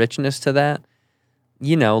there's some richness to that,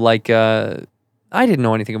 I didn't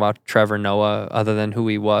know anything about Trevor Noah other than who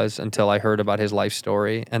he was until I heard about his life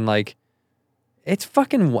story, and like, it's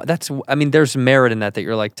fucking there's merit in that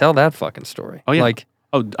you're like, tell that fucking story. Oh yeah. Like,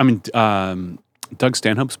 Doug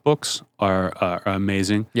Stanhope's books are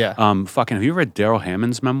amazing. Yeah. Have you read Daryl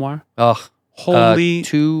Hammond's memoir? Ugh. Holy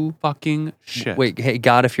fucking shit. Wait, hey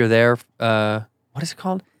God, if you're there, what is it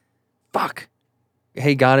called? Fuck.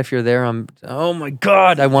 Hey God, if you're there, oh my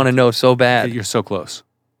God, I want to know so bad. You're so close.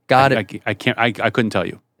 God, I can't, I couldn't tell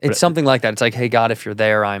you. It's something like that. It's like, hey God, if you're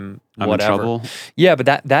there, I'm whatever. in trouble. Yeah, but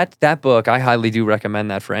that book, I highly do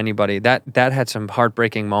recommend that for anybody. That had some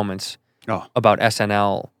heartbreaking moments about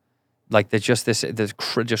SNL, like that just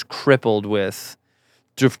just crippled with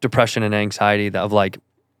depression and anxiety of like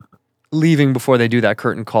leaving before they do that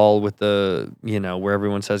curtain call with the, where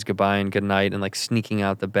everyone says goodbye and goodnight, and like sneaking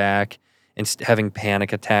out the back and having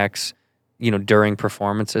panic attacks, during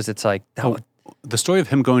performances. It's like, The story of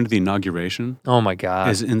him going to the inauguration Oh my God.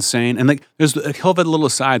 is insane. And like, there's he'll have little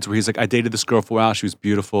asides where he's like, I dated this girl for a while. She was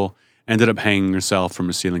beautiful. Ended up hanging herself from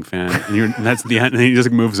a ceiling fan. And that's the end. And he just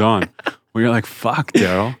like, moves on. Where you're like, fuck,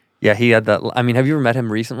 Daryl. Yeah, he had that. I mean, have you ever met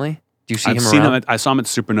him recently? Do you see I've him seen around? him. I saw him at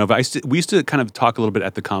Supernova. We used to kind of talk a little bit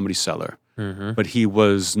at the Comedy Cellar, but he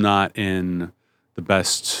was not in the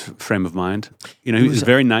best frame of mind. You know, he was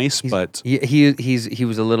very nice, but he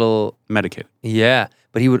was a little medicated. yeah,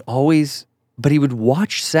 but he would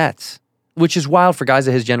watch sets, which is wild for guys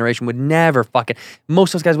of his generation.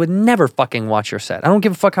 Most of those guys would never fucking watch your set. I don't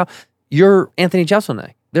give a fuck how you're Anthony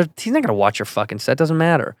Jeselnik. He's not gonna watch your fucking set. Doesn't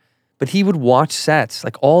matter. But he would watch sets,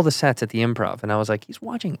 like all the sets at the Improv, and I was like, he's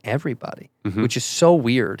watching everybody, which is so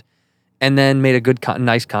weird. And then made a good,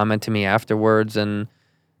 nice comment to me afterwards, and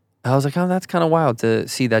I was like, oh, that's kind of wild to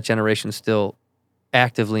see that generation still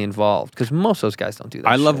actively involved, because most of those guys don't do that.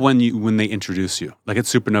 I love shit. when they introduce you, like at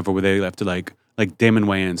Supernova, where they have to like Damon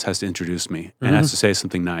Wayans has to introduce me and has to say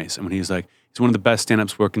something nice, and when he's like, he's one of the best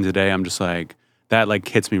stand-ups working today, I'm just like, that like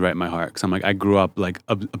hits me right in my heart, because I'm like, I grew up like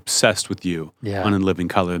obsessed with you on In Living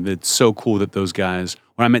Color. It's so cool that those guys.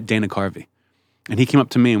 When I met Dana Carvey, and he came up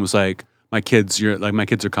to me and was like, my kids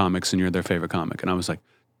are comics and you're their favorite comic, and I was like,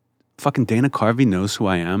 fucking Dana Carvey knows who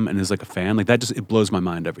I am and is like a fan. Like that it blows my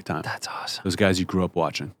mind every time. That's awesome. Those guys you grew up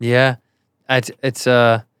watching. Yeah, it's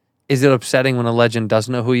is it upsetting when a legend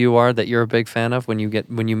doesn't know who you are that you're a big fan of when you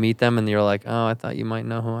meet them and you're like, oh, I thought you might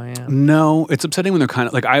know who I am? No, it's upsetting when they're kind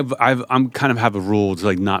of like I'm kind of have a rule to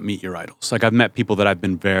like not meet your idols. Like I've met people that I've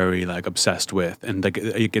been very like obsessed with, and like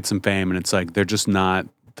you get some fame, and it's like they're just not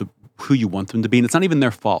who you want them to be, and it's not even their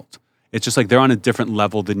fault. It's just like they're on a different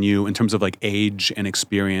level than you in terms of like age and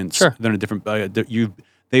experience. Sure. They're in a different.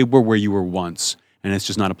 They were where you were once, and it's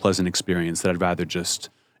just not a pleasant experience. That I'd rather just,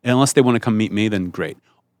 unless they want to come meet me, then great.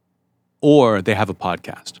 Or they have a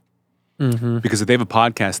podcast. Because if they have a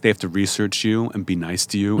podcast, they have to research you and be nice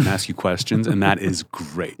to you and ask you questions, and that is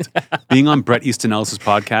great. Being on Bret Easton Ellis'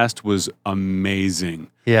 podcast was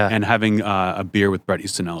amazing. Yeah. And having a beer with Bret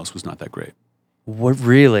Easton Ellis was not that great. What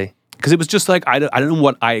really? Because it was just like I don't know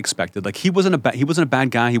what I expected. Like he wasn't a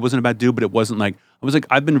bad guy. He wasn't a bad dude. But it wasn't like I was like,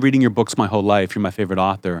 I've been reading your books my whole life. You're my favorite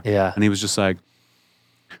author. Yeah. And he was just like,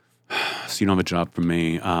 so you don't have a job for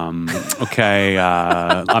me. Okay.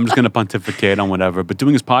 I'm just gonna pontificate on whatever. But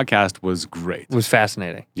doing his podcast was great. It was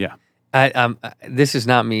fascinating. Yeah. This is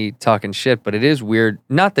not me talking shit, but it is weird.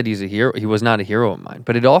 Not that he's a hero. He was not a hero of mine,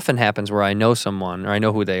 but it often happens where I know someone or I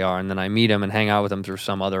know who they are, and then I meet him and hang out with them through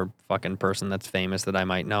some other fucking person that's famous that I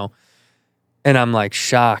might know. And I'm like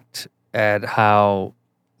shocked at how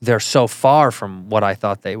they're so far from what I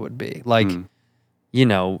thought they would be. Like, you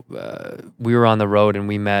know, we were on the road and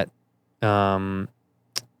we met, oh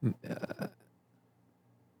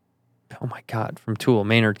my God, from Tool,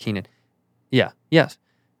 Maynard Keenan. Yeah, yes.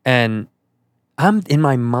 And I'm in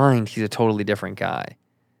my mind, he's a totally different guy.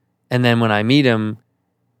 And then when I meet him,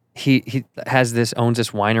 he owns this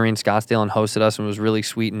winery in Scottsdale and hosted us and was really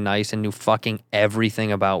sweet and nice and knew fucking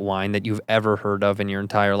everything about wine that you've ever heard of in your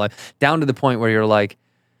entire life. Down to the point where you're like,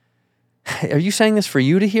 are you saying this for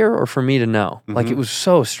you to hear or for me to know? Like it was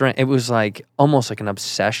so strange. It was like almost like an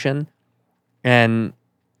obsession. And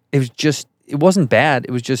it wasn't bad.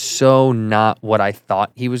 It was just so not what I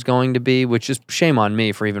thought he was going to be, which is shame on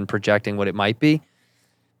me for even projecting what it might be.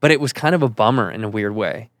 But it was kind of a bummer in a weird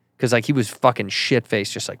way. Because like he was fucking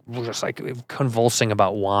shit-faced, just like convulsing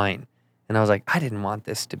about wine. And I was like, I didn't want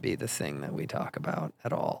this to be the thing that we talk about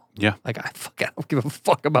at all. Yeah. Like I don't give a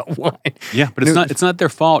fuck about wine. Yeah, but it's not their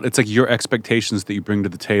fault. It's like your expectations that you bring to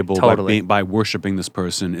the table by worshiping this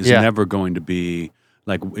person is never going to be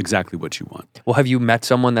like exactly what you want. Well, have you met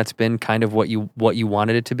someone that's been kind of what you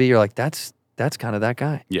wanted it to be? You're like, that's kind of that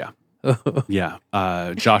guy. Yeah. Yeah.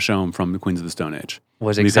 Josh Ohm from the Queens of the Stone Age.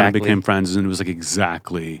 Was we exactly. kind of became friends, and it was like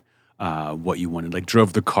exactly what you wanted. Like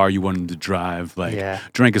drove the car you wanted to drive. Like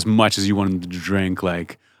drank as much as you wanted to drink.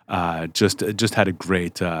 Like just had a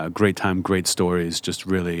great time, great stories. Just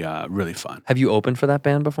really really fun. Have you opened for that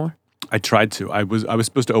band before? I tried to. I was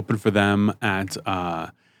supposed to open for them at.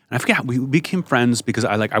 And I forget, we became friends because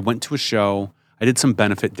I went to a show. I did some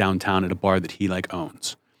benefit downtown at a bar that he like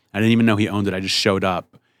owns. I didn't even know he owned it. I just showed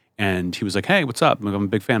up and he was like, hey, what's up? I'm a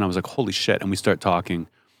big fan. I was like, holy shit. And we start talking.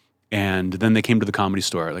 And then they came to the Comedy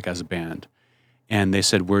Store like as a band. And they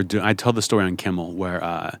said, I tell the story on Kimmel where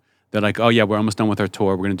they're like, oh yeah, we're almost done with our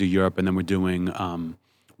tour. We're going to do Europe. And then we're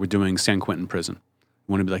doing San Quentin Prison.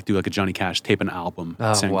 We want to do like a Johnny Cash, tape an album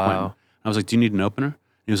at San Quentin. I was like, do you need an opener? And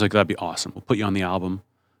he was like, that'd be awesome. We'll put you on the album.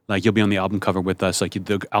 Like, you'll be on the album cover with us. Like,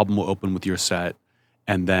 the album will open with your set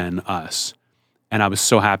and then us. And I was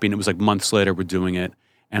so happy. And it was like months later, we're doing it.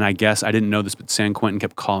 And I guess I didn't know this, but San Quentin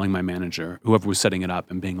kept calling my manager, whoever was setting it up,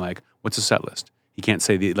 and being like, "What's the set list?" He can't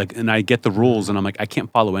say and I get the rules, and I'm like, I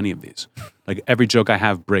can't follow any of these. Like every joke I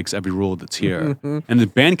have breaks every rule that's here, and the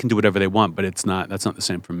band can do whatever they want, but that's not the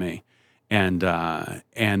same for me. And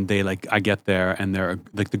they I get there, and they're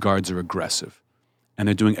like the guards are aggressive, and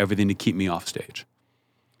they're doing everything to keep me off stage,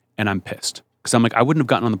 and I'm pissed because I'm like, I wouldn't have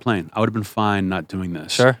gotten on the plane. I would have been fine not doing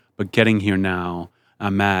this. Sure. But getting here now,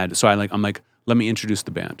 I'm mad. So I'm like, let me introduce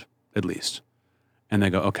the band at least, and they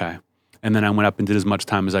go, okay. And then I went up and did as much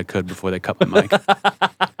time as I could before they cut my mic,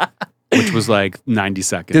 which was like 90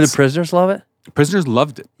 seconds. Did the prisoners love it? Prisoners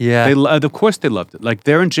loved it. Yeah. Of course they loved it. Like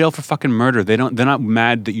they're in jail for fucking murder. They're not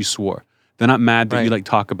mad that you swore. They're not mad that you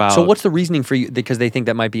talk about. So what's the reasoning for you? Because they think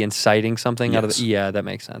that might be inciting something out of Yes. the, yeah, that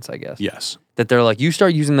makes sense, I guess. Yes. That they're like, you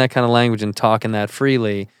start using that kind of language and talking that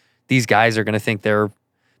freely, these guys are going to think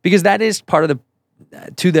because that is part of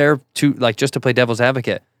just to play devil's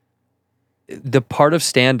advocate, the part of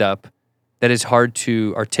stand-up that is hard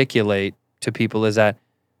to articulate to people is that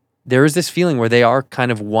there is this feeling where they are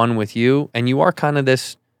kind of one with you, and you are kind of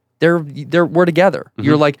this, we're together.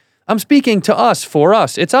 You're like, I'm speaking to us, for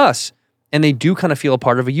us, it's us. And they do kind of feel a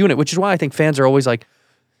part of a unit, which is why I think fans are always like,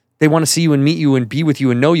 they want to see you and meet you and be with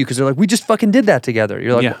you and know you because they're like, we just fucking did that together.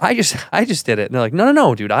 You're like, Yeah. I just did it. And they're like,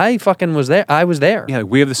 no, dude, I fucking was there. I was there. Yeah,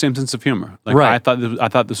 we have the same sense of humor. Like Right. I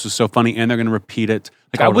thought this was so funny, and they're going to repeat it.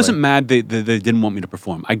 Like I Totally. wasn't mad they didn't want me to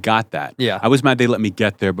perform. I got that. Yeah. I was mad they let me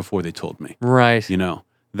get there before they told me. Right. You know,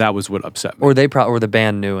 that was what upset me. Or or the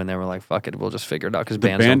band knew and they were like, fuck it, we'll just figure it out because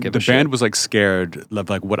bands don't give a the shit. band was like scared of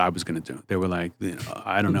like what I was going to do. They were like,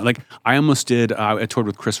 I don't know. Like I almost did. I toured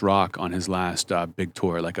with Chris Rock on his last big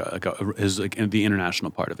tour, in the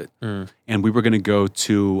international part of it, and we were going to go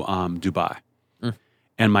to Dubai,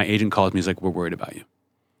 and my agent calls me. He's like, "We're worried about you,"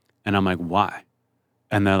 and I'm like, "Why?"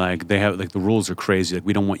 And they're like, they have like the rules are crazy. Like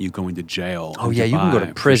we don't want you going to jail. Oh in yeah, you can go Dubai to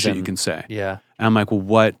for prison. shit you can say. Yeah. And I'm like, well,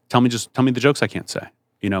 what? Tell me the jokes I can't say.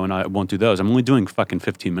 You know, and I won't do those. I'm only doing fucking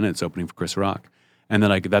 15 minutes opening for Chris Rock. And they're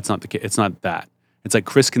like, that's not the case. It's not that. It's like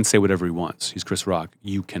Chris can say whatever he wants. He's Chris Rock.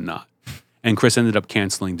 You cannot. And Chris ended up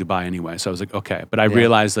canceling Dubai anyway. So I was like, okay. But I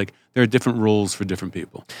realized like there are different rules for different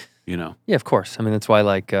people, you know? Yeah, of course. I mean, that's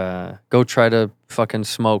why go try to fucking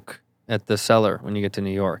smoke at the Cellar when you get to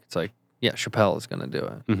New York. It's like, yeah, Chappelle is going to do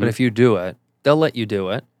it. But if you do it, they'll let you do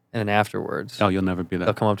it. And then afterwards, Oh, you'll never be they'll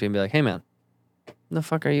that. come up to you and be like, hey man, the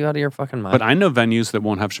fuck are you out of your fucking mind? But I know venues that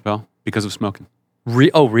won't have Chappelle because of smoking.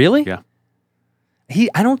 Oh, really? Yeah.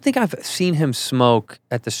 I don't think I've seen him smoke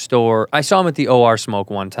at the store. I saw him at the OR smoke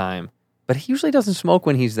one time, but he usually doesn't smoke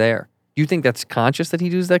when he's there. Do you think that's conscious that he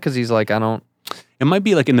does that? Because he's like, I don't. It might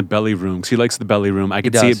be like in the belly room because he likes the belly room. I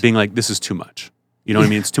could see does. it being like, this is too much. You know what I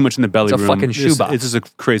mean? It's too much in the belly It's a room. fucking shoebox. This is a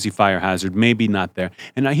crazy fire hazard. Maybe not there.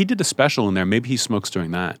 And he did a special in there. Maybe he smokes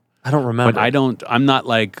during that. I don't remember. But I'm not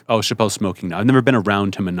like, oh, Chappelle's smoking now. I've never been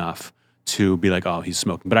around him enough to be like, oh, he's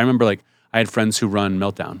smoking. But I remember like, I had friends who run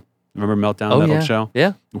Meltdown. Remember Meltdown, that old show?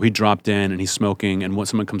 Yeah. We dropped in and he's smoking, and when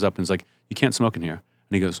someone comes up and is like, you can't smoke in here.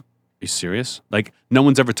 And he goes, are you serious? Like, no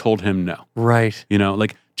one's ever told him no. Right. You know,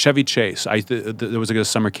 like Chevy Chase. There was like a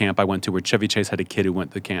summer camp I went to where Chevy Chase had a kid who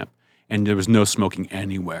went to the camp, and there was no smoking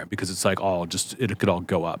anywhere because it's like it could all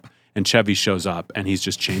go up. And Chevy shows up and he's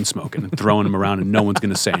just chain smoking and throwing him around, and no one's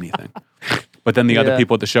going to say anything. But then the other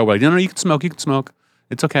people at the show were like, no, you can smoke.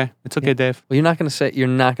 It's okay. It's okay, Dave. Well, you're not gonna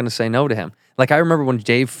say no to him. Like I remember when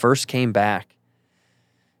Dave first came back,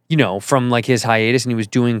 you know, from like his hiatus, and he was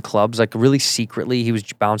doing clubs like really secretly. He was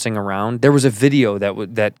bouncing around. There was a video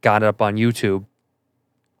that got up on YouTube.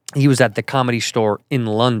 He was at the Comedy Store in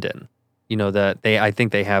London. You know that I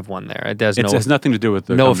think they have one there. It has nothing to do with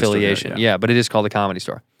the no Comedy Store, affiliation. Yeah, but it is called the Comedy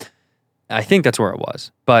Store. I think that's where it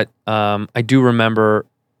was. But I do remember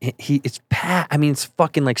it's packed. I mean, it's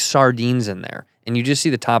fucking like sardines in there, and you just see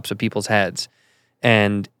the tops of people's heads,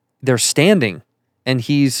 and they're standing, and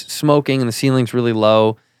he's smoking, and the ceiling's really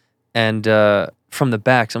low, and from the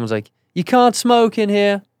back, someone's like, "You can't smoke in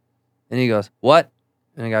here," and he goes, "What?"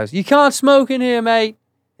 And he goes, "You can't smoke in here, mate,"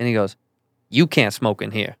 and he goes, "You can't smoke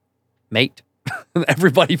in here, mate."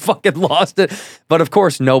 Everybody fucking lost it, but of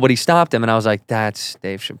course nobody stopped him, and I was like, "That's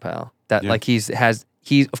Dave Chappelle." That like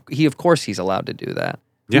he of course he's allowed to do that.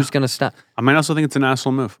 Yeah. Who's gonna stop? I might also think it's an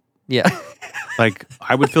asshole move. Yeah. Like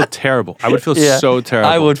I would feel terrible. I would feel Yeah. so terrible.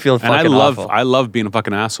 I would feel fucking awful. I love being a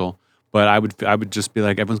fucking asshole, but I would just be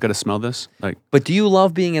like, everyone's got to smell this. Like, But do you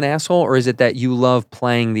love being an asshole, or is it that you love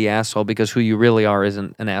playing the asshole because who you really are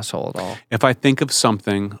isn't an asshole at all? if I think of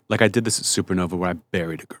something, like I did this at Supernova where I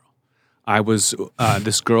buried a girl. I was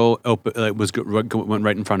this girl went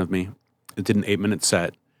right in front of me. It did an 8-minute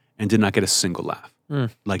set and did not get a single laugh.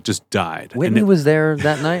 like just died. Whitney And was there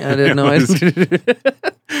that night. I didn't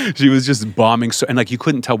know. she was just bombing, and like you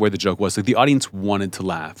couldn't tell where the joke was. Like the audience wanted to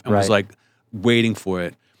laugh and was Right. like waiting for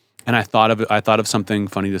it. And I thought of something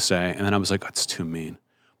funny to say, and then I was like, that's too mean.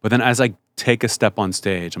 But then as I take a step on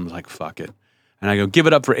stage, I'm like, fuck it. And I go, give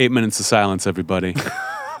it up for 8 minutes of silence, everybody.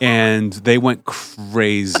 And they went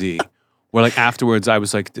crazy. Where like afterwards, I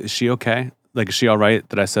was like, is she okay? Like, is she all right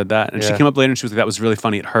that I said that? And she Yeah. came up later and she was like, that was really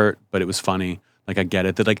funny. It hurt, but it was funny. Like, I get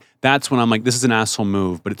it. That like, that's when I'm like, this is an asshole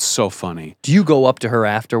move, but it's so funny. Do you go up to her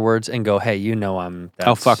afterwards and go, hey, I'm... Oh,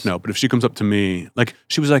 that's- fuck no. But if she comes up to me, like,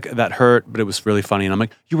 she was like, that hurt, but it was really funny. And I'm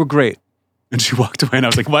like, you were great. And she walked away and I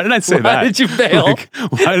was like, why did I say Why that? did you fail? Like,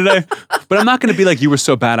 why did I? But I'm not going to be like, you were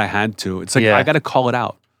so bad I had to. It's like, Yeah. I got to call it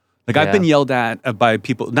out. Like, I've Yeah. been yelled at by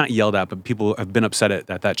people, not yelled at, but people have been upset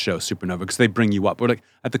at that show, Supernova, because they bring you up. Or like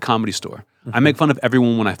at the Comedy Store. I make fun of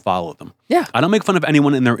everyone when I follow them. Yeah. I don't make fun of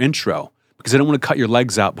anyone in their intro because I don't want to cut your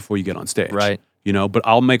legs out before you get on stage. Right. You know, but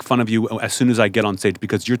I'll make fun of you as soon as I get on stage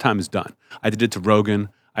because your time is done. I did it to Rogan.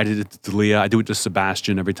 I did it to Leah. I do it to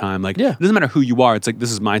Sebastian every time. Like, Yeah. it doesn't matter who you are. It's like,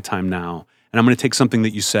 this is my time now. And I'm going to take something that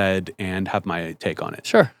you said and have my take on it.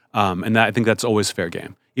 Sure. And I think that's always fair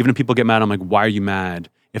game. Even if people get mad, I'm like, why are you mad?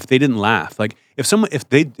 If they didn't laugh, like if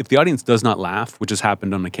the audience does not laugh, which has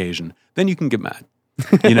happened on occasion, then you can get mad.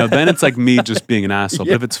 You know, then it's like me just being an asshole.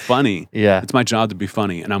 But if it's funny, Yeah. it's my job to be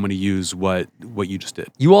funny, and I'm going to use what you just did.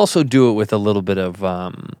 You also do it with a little bit of,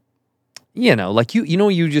 like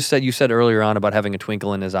you said earlier on about having a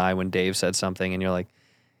twinkle in his eye when Dave said something, and you're like,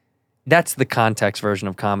 that's the context version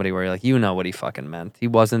of comedy where you're like, you know what he fucking meant.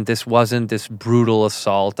 This wasn't this brutal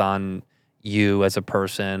assault on you as a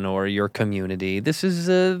person or your community. This is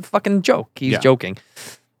a fucking joke. He's Yeah. joking.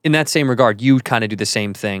 In that same regard, you kind of do the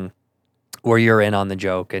same thing where you're in on the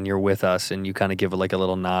joke and you're with us and you kind of give like a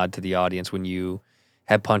little nod to the audience when you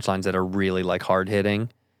have punchlines that are really like hard hitting,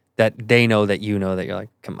 that they know that you know that you're like,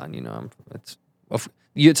 come on, it's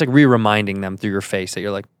like re-reminding them through your face that you're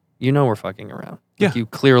like, we're fucking around. Like, Yeah. you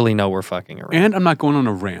clearly know we're fucking around. And I'm not going on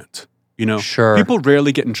a rant. You know, Sure. People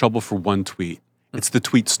rarely get in trouble for one tweet. It's the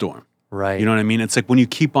tweet storm. Right. You know what I mean? It's like when you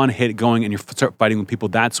keep on going and you start fighting with people,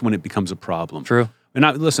 that's when it becomes a problem. True. And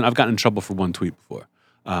listen, I've gotten in trouble for one tweet before,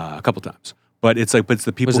 a couple times. But it's like, it's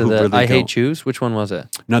the people Was it who the really I go. Hate Choose? Which one was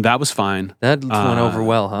it? No, that was fine. That went over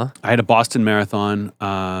well, huh? I had a Boston Marathon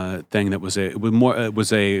thing that was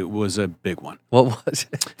a big one. What was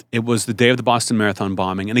it? It was the day of the Boston Marathon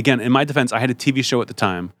bombing. And again, in my defense, I had a TV show at the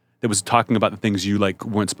time that was talking about the things you like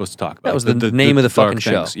weren't supposed to talk about. That was the name of the dark fucking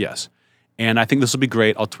show. things, yes. And I think this will be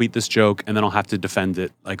great. I'll tweet this joke and then I'll have to defend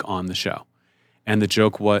it like on the show. And the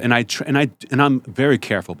joke was, and I'm very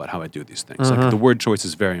careful about how I do these things. Like the word choice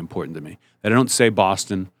is very important to me. That I don't say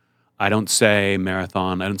Boston, I don't say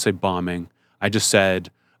marathon, I don't say bombing. I just said,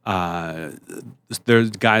 there's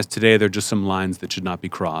guys today. There are just some lines that should not be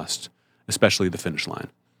crossed, especially the finish line.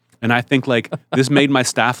 And I think like this made my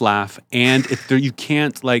staff laugh. And you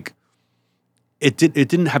can't like, it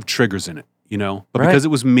didn't have triggers in it, you know. But because it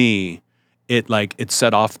was me. It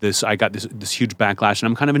set off this. I got this huge backlash, and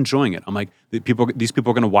I'm kind of enjoying it. I'm like, these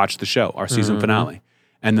people are going to watch the show, our season finale,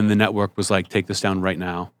 and then the network was like, take this down right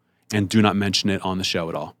now, and do not mention it on the show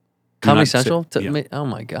at all. Do Comedy not say- Central? yeah. Oh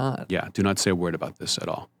my God. Yeah, do not say a word about this at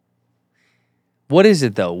all. What is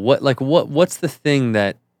it though? What's the thing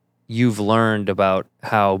that you've learned about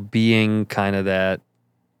how being kind of that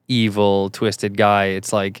evil, twisted guy?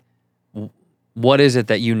 It's like, what is it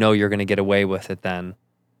that you know you're going to get away with it then?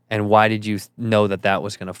 And why did you know that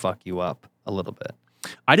was going to fuck you up a little bit?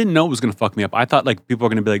 I didn't know it was going to fuck me up. I thought like people are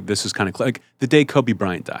going to be like, this is kind of like the day Kobe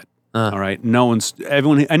Bryant died. All right,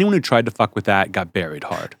 anyone who tried to fuck with that got buried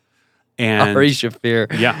hard. And Ari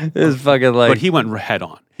Shafir, yeah, is fucking like. but he went head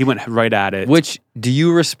on. He went right at it. Which do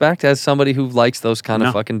you respect as somebody who likes those kind of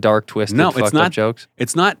No. fucking dark, twisted, No, fucked it's not up jokes?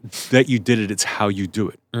 It's not that you did it; it's how you do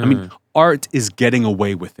it. I mean, art is getting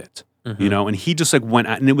away with it, you know. And he just like went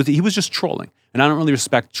at, and he was just trolling. And I don't really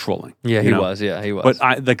respect trolling. Yeah, you he know? was. Yeah, he was. But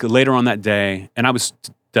I like later on that day, and I was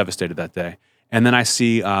devastated that day. And then I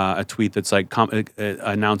see a tweet that's like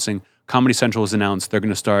announcing Comedy Central has announced they're going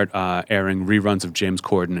to start airing reruns of James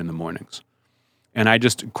Corden in the mornings. And I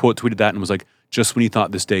just quote tweeted that and was like, just when you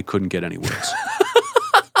thought this day couldn't get any worse.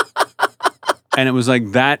 And it was like,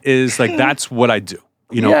 that's what I do.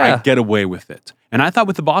 You know, Yeah. I get away with it. And I thought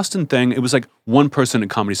with the Boston thing, it was like one person at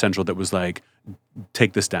Comedy Central that was like,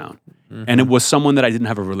 take this down. And it was someone that I didn't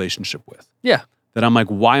have a relationship with. yeah. That I'm like,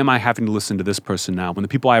 why am I having to listen to this person now? When the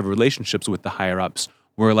people I have relationships with, the higher ups,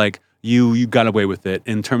 were like, you got away with it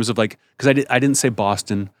in terms of like, because I didn't say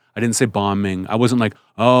Boston, I didn't say bombing. I wasn't like,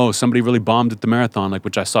 oh, somebody really bombed at the marathon, like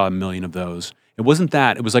which I saw a million of those. It wasn't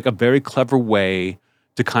that. It was like a very clever way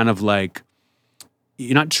to kind of like,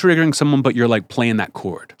 you're not triggering someone, but you're like playing that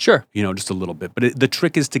chord. Sure. You know, just a little bit. But the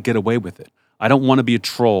trick is to get away with it. I don't want to be a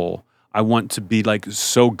troll. I want to be like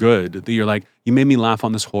so good that you're like, you made me laugh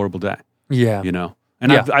on this horrible day. Yeah. You know?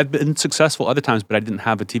 And Yeah. I've been successful other times, but I didn't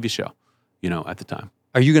have a TV show, you know, at the time.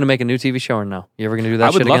 Are you going to make a new TV show or no? You ever going to do that I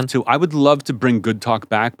would shit love again? to. I would love to bring Good Talk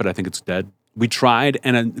back, but I think it's dead. We tried,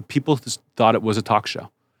 and people just thought it was a talk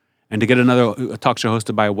show. And to get a talk show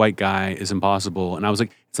hosted by a white guy is impossible. And I was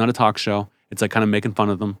like, it's not a talk show. It's like kind of making fun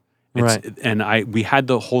of them. Right. And we had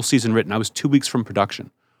the whole season written. I was 2 weeks from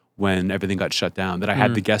production when everything got shut down. That I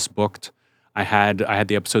had the guests booked. I had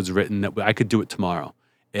the episodes written. That I could do it tomorrow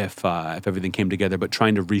if everything came together. But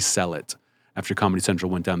trying to resell it after Comedy Central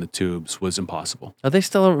went down the tubes was impossible. Are they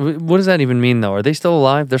still? What does that even mean, though? Are they still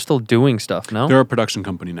alive? They're still doing stuff, no? They're a production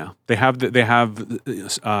company now. They have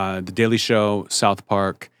the Daily Show, South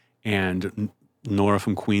Park, and Nora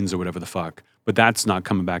from Queens or whatever the fuck. But that's not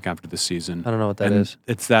coming back after this season. I don't know what that and is.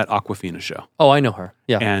 It's that Aquafina show. Oh, I know her.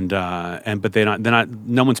 Yeah. But they're not.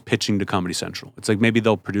 No one's pitching to Comedy Central. It's like maybe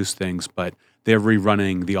they'll produce things, but they're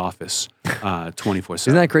rerunning The Office 24/7.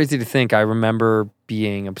 Isn't that crazy to think? I remember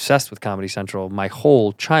being obsessed with Comedy Central. My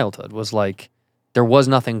whole childhood was like, there was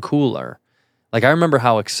nothing cooler. Like I remember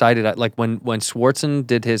how excited like when Swartzen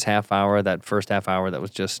did his half hour, that first half hour that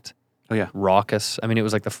was just raucous. I mean, it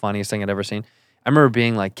was like the funniest thing I'd ever seen. I remember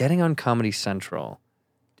being like, getting on Comedy Central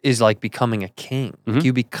is like becoming a king. Like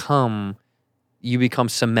you become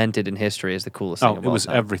cemented in history as the coolest thing of it all was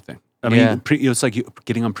time. everything. I mean, it was like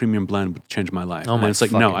getting on Premium Blend would change my life. Oh and my it's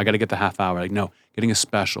like, no, fucking- I got to get the half hour. Like, no, getting a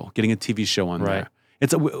special, getting a TV show on Right.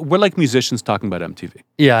 there. We're like musicians talking about MTV.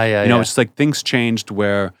 Yeah. You know, it's like things changed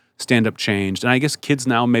where stand-up changed. And I guess kids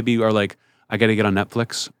now maybe are like, I got to get on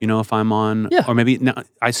Netflix, you know, if I'm on. Yeah. Or maybe now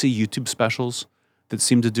I see YouTube specials that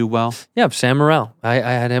seem to do well. Yeah, Sam Morril. I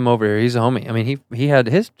had him over here. He's a homie. I mean, he had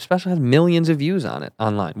his special had millions of views on it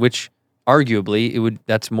online, which arguably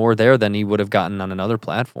that's more there than he would have gotten on another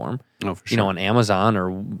platform. Oh, for sure. You know, on Amazon or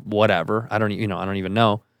whatever. I don't even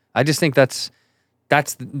know. I just think that's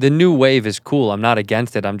the new wave is cool. I'm not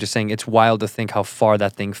against it. I'm just saying it's wild to think how far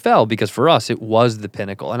that thing fell, because for us it was the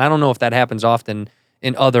pinnacle. And I don't know if that happens often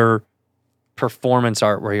in other performance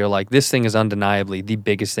art where you're like, this thing is undeniably the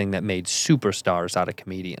biggest thing that made superstars out of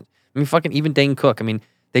comedians. I mean, fucking even Dane Cook. I mean,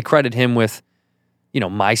 they credit him with, you know,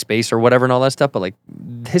 MySpace or whatever and all that stuff, but like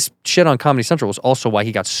his shit on Comedy Central was also why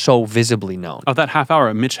he got so visibly known. Oh, that half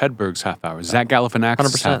hour, Mitch Hedberg's half hour, Zach Galifianakis'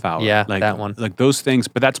 100%. half hour. Yeah, like, that one. Like those things,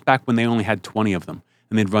 but that's back when they only had 20 of them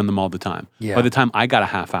and they'd run them all the time. Yeah. By the time I got a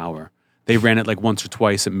half hour, they ran it like once or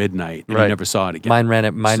twice at midnight and you never saw it again. Mine ran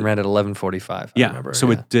at 11:45. Yeah. I remember.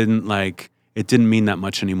 So it didn't mean that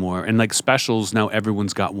much anymore. And like specials, now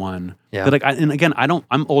everyone's got one. Yeah. But like, and again,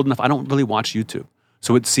 I'm old enough, I don't really watch YouTube.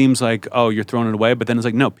 So it seems like, oh, you're throwing it away. But then it's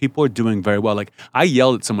like, no, people are doing very well. Like I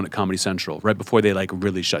yelled at someone at Comedy Central right before they like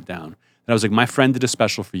really shut down. And I was like, my friend did a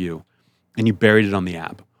special for you and you buried it on the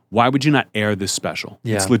app. Why would you not air this special?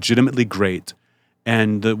 Yeah. It's legitimately great.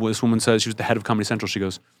 And this woman says, she was the head of Comedy Central. She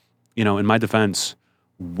goes, you know, in my defense,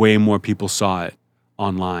 way more people saw it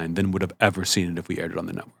online than would have ever seen it if we aired it on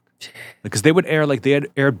the network. Because they would air, like they had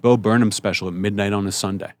aired Bo Burnham's special at midnight on a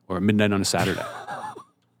Sunday or at midnight on a Saturday.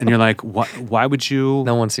 And you're like, why would you?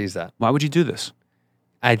 No one sees that. Why would you do this?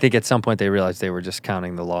 I think at some point they realized they were just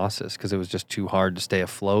counting the losses because it was just too hard to stay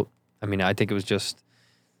afloat. I mean, I think it was just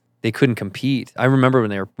they couldn't compete. I remember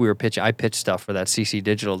when we were pitching. I pitched stuff for that CC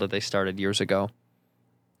Digital that they started years ago,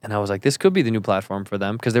 and I was like, this could be the new platform for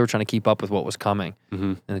them because they were trying to keep up with what was coming,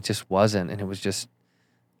 and it just wasn't. And it was just,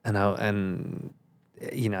 you know, I don't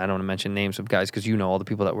want to mention names of guys because you know all the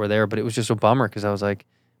people that were there, but it was just a bummer because I was like,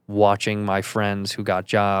 watching my friends who got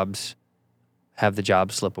jobs have the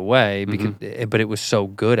job slip away because, but it was so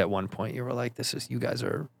good at one point. You were like, this is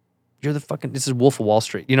Wolf of Wall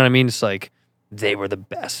Street. You know what I mean? It's like, they were the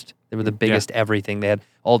best. They were the biggest everything. They had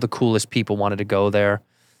all the coolest people wanted to go there.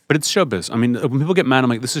 But it's showbiz. I mean, when people get mad, I'm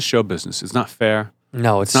like, this is show business. It's not fair.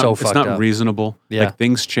 No, it's so fucked up. It's not reasonable. Yeah. Like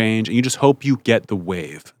things change and you just hope you get the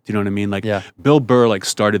wave. Do you know what I mean? Like Bill Burr like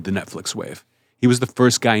started the Netflix wave. He was the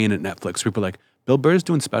first guy in at Netflix. People were like, Bill Burr's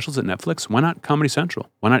doing specials at Netflix. Why not Comedy Central?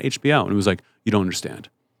 Why not HBO? And it was like, you don't understand,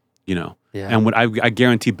 you know? Yeah. And what I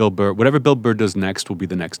guarantee Bill Burr, whatever Bill Burr does next will be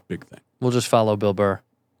the next big thing. We'll just follow Bill Burr.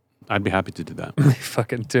 I'd be happy to do that.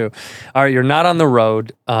 Fucking too. All right, you're not on the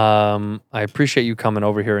road. I appreciate you coming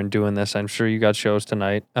over here and doing this. I'm sure you got shows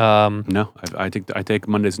tonight. No, I take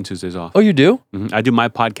Mondays and Tuesdays off. Oh, you do? Mm-hmm. I do my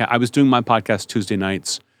podcast. I was doing my podcast Tuesday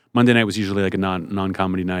nights. Monday night was usually like a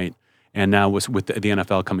non-comedy night. And now with the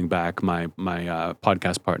NFL coming back, my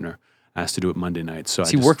podcast partner, asked to do it Monday night. So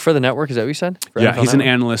Does he work for the network? Is that what you said? For Yeah, NFL he's an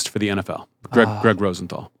Network? analyst for the NFL. Greg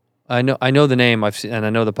Rosenthal. I know the name. I've seen, and I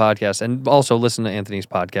know the podcast, and also listen to Anthony's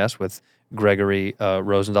podcast with Gregory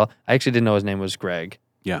Rosenthal. I actually didn't know his name was Greg.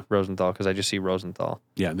 Yeah. Rosenthal, because I just see Rosenthal.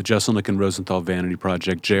 Yeah, the Jeselnik and Rosenthal Vanity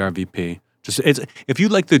Project, JRVP. If you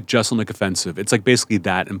like the Jeselnik offensive, it's like basically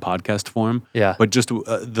that in podcast form. Yeah. But just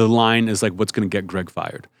the line is like, what's going to get Greg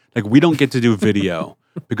fired? Like, we don't get to do video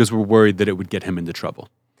because we're worried that it would get him into trouble.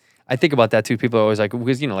 I think about that too. People are always like,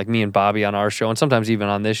 because, like me and Bobby on our show, and sometimes even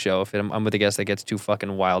on this show, if I'm with a guest that gets too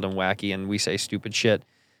fucking wild and wacky and we say stupid shit,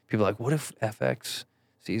 people are like, what if FX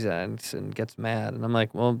sees that and gets mad? And I'm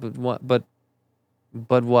like, well, but what?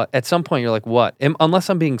 But what? At some point, you're like, what? Unless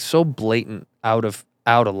I'm being so blatant out of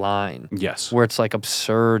line. Yes. Where it's like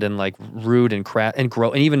absurd and like rude and crap and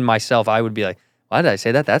gross. And even myself, I would be like, why did I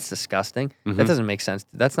say that? That's disgusting. Mm-hmm. That doesn't make sense.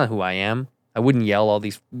 That's not who I am. I wouldn't yell all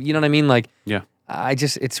these, you know what I mean? Like, Yeah. I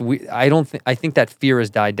think that fear has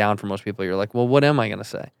died down for most people. You're like, well, what am I going to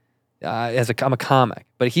say? I'm a comic,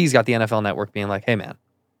 but he's got the NFL Network being like, hey man.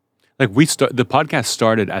 Like the podcast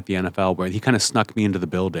started at the NFL where he kind of snuck me into the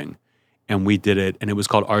building and we did it. And it was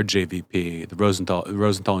called RJVP, the Rosenthal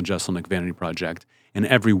and Jeselnik Vanity Project. And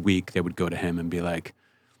every week they would go to him and be like,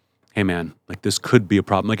 hey man, like this could be a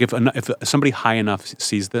problem. Like if somebody high enough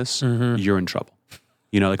sees this, you're in trouble.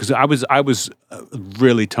 Like, because I was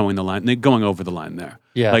really towing the line, going over the line there.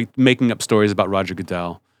 Yeah. Like making up stories about Roger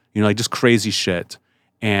Goodell, like just crazy shit.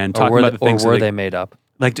 And talking about the things or were they made up?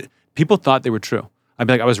 Like people thought they were true. I'd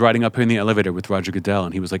be like, I was riding up here in the elevator with Roger Goodell,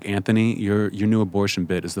 and he was like, Anthony, your new abortion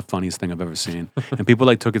bit is the funniest thing I've ever seen. And people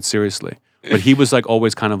like took it seriously. But he was like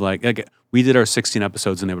always kind of like we did our 16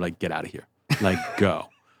 episodes, and they were like, get out of here. Like, go.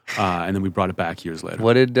 And then we brought it back years later.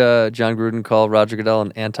 What did John Gruden call Roger Goodell?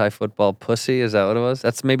 An anti-football pussy? Is that what it was?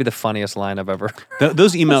 That's maybe the funniest line I've ever.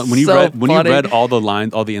 Those emails when you So read funny. all the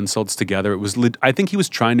lines, all the insults together, it was. I think he was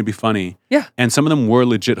trying to be funny. Yeah. And some of them were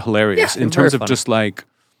legit hilarious Yeah, in very terms of funny. just like.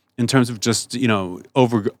 In terms of just going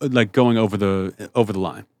over the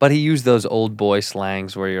line. But he used those old boy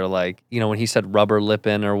slangs where you're like, when he said rubber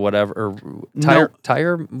lipping or whatever, or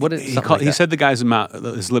tire. What is He said the guy's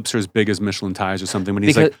his lips are as big as Michelin tires or something. When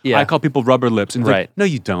he's like, yeah. I call people rubber lips. And he's Right. like, no,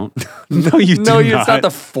 you don't. No, you do not. It's not the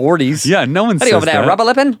 40s. Yeah, no one How do says you over there, that. rubber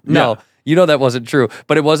lipping? No. Yeah. That wasn't true.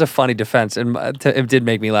 But it was a funny defense. And it did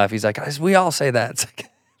make me laugh. He's like, guys, we all say that. It's like,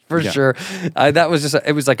 for sure. That was just,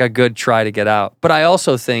 it was like a good try to get out. But I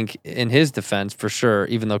also think in his defense, for sure,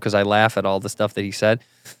 even though, because I laugh at all the stuff that he said,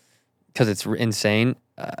 because it's insane.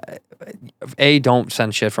 Don't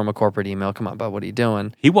send shit from a corporate email. Come on, bud, what are you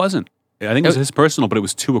doing? He wasn't. I think it was his personal, but it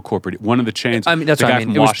was to a corporate. One of the chains. I mean, that's the what guy I mean.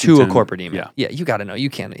 from It was to a Washington. corporate email. Yeah. Yeah, you got to know. You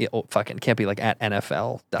can't, can't be like at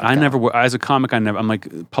NFL.com. I never, as a comic, I'm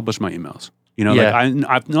like, publish my emails. Yeah. Like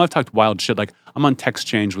I've talked wild shit. Like I'm on text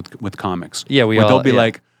change with comics. Yeah, where they'll be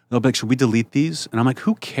like, should we delete these? And I'm like,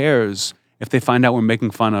 who cares if they find out we're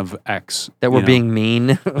making fun of X? That we're being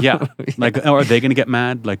mean. Yeah. Like, are they going to get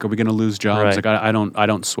mad? Like, are we going to lose jobs? Right. Like, I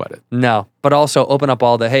don't sweat it. No, but also open up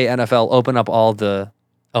all the, hey, NFL, open up all the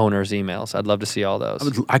owners' emails. I'd love to see all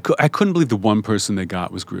those. I couldn't believe the one person they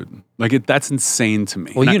got was Gruden. Like, that's insane to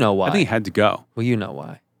me. Well, And you know why. I think he had to go. Well, you know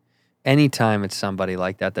why. Anytime it's somebody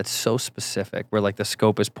like that that's so specific, where like the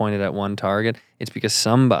scope is pointed at one target, it's because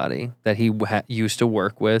somebody that he used to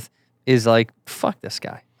work with is like, fuck this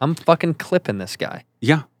guy. I'm fucking clipping this guy.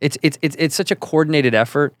 Yeah. It's such a coordinated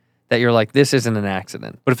effort that you're like, this isn't an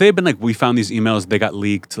accident. But if they had been like, we found these emails, they got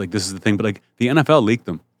leaked, like this is the thing. But like the NFL leaked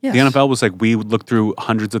them. Yes. The NFL was like, we looked through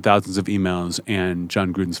hundreds of thousands of emails and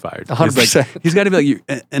John Gruden's fired. 100%. He's got to be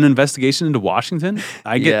like, an investigation into Washington?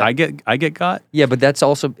 I get got? Yeah, but that's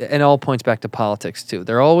also, it all points back to politics too.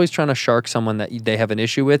 They're always trying to shark someone that they have an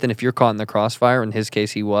issue with. And if you're caught in the crossfire, in his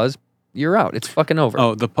case he was, you're out. It's fucking over.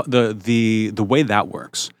 Oh, the way that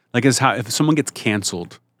works, like, is how if someone gets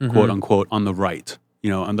canceled, quote unquote, on the right,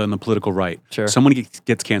 on the political right, Sure. someone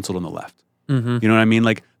gets canceled on the left. Mm-hmm. You know what I mean?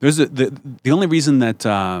 Like, there's the only reason that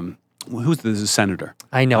who's the senator?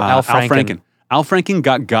 I know, Al Franken. Al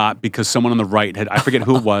Franken got because someone on the right had, I forget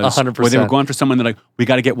who it was, 100%. where they were going for someone, they're like, we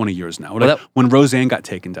got to get one of yours now. Like, when Roseanne got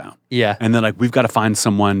taken down. Yeah. And they're like, we've got to find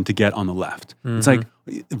someone to get on the left. It's like,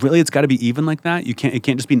 really, it's got to be even like that? It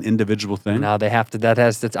can't just be an individual thing? No, they have to,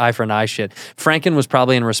 that's eye for an eye shit. Franken was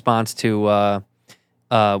probably in response to,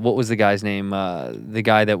 what was the guy's name? The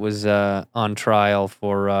guy that was on trial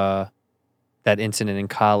for that incident in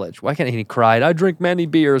college. Why can't he cried? I drink many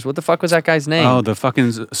beers. What the fuck was that guy's name? Oh, the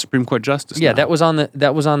fucking Supreme Court justice. Yeah, now.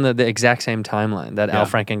 that was on the exact same timeline that Al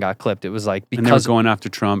Franken got clipped. It was like And they were because going after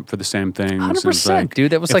Trump for the same things. 100%, like,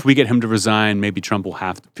 dude. That was if like we get him to resign, maybe Trump will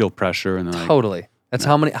have to feel pressure. And then like, totally. That's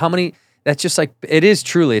how many. that's just like, it is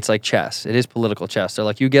truly, it's like chess. It is political chess. They're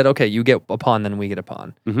like, you get a pawn, then we get a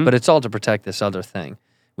pawn. But it's all to protect this other thing,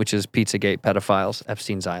 which is Pizzagate, pedophiles,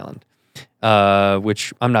 Epstein's Island.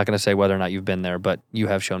 Which I'm not going to say whether or not you've been there, but you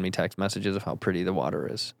have shown me text messages of how pretty the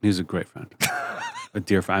water is. He's a great friend. A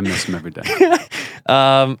dear friend. I miss him every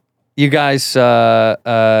day. You guys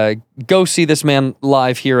go see this man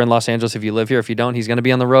live here in Los Angeles if you live here. If you don't, he's going to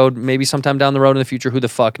be on the road maybe sometime down the road in the future. Who the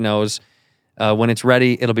fuck knows? When it's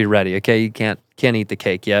ready, it'll be ready. Okay, you can't eat the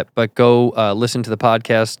cake yet, but go listen to the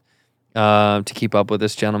podcast to keep up with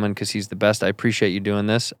this gentleman because he's the best. I appreciate you doing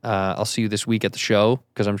this. I'll see you this week at the show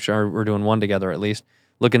because I'm sure we're doing one together at least.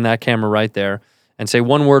 Look in that camera right there and say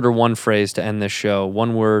one word or one phrase to end this show.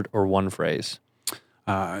 One word or one phrase.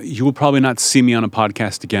 You will probably not see me on a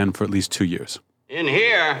podcast again for at least 2 years. In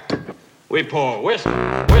here, we pour whisk,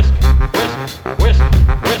 whisk, whisk, whisk,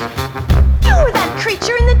 whisk.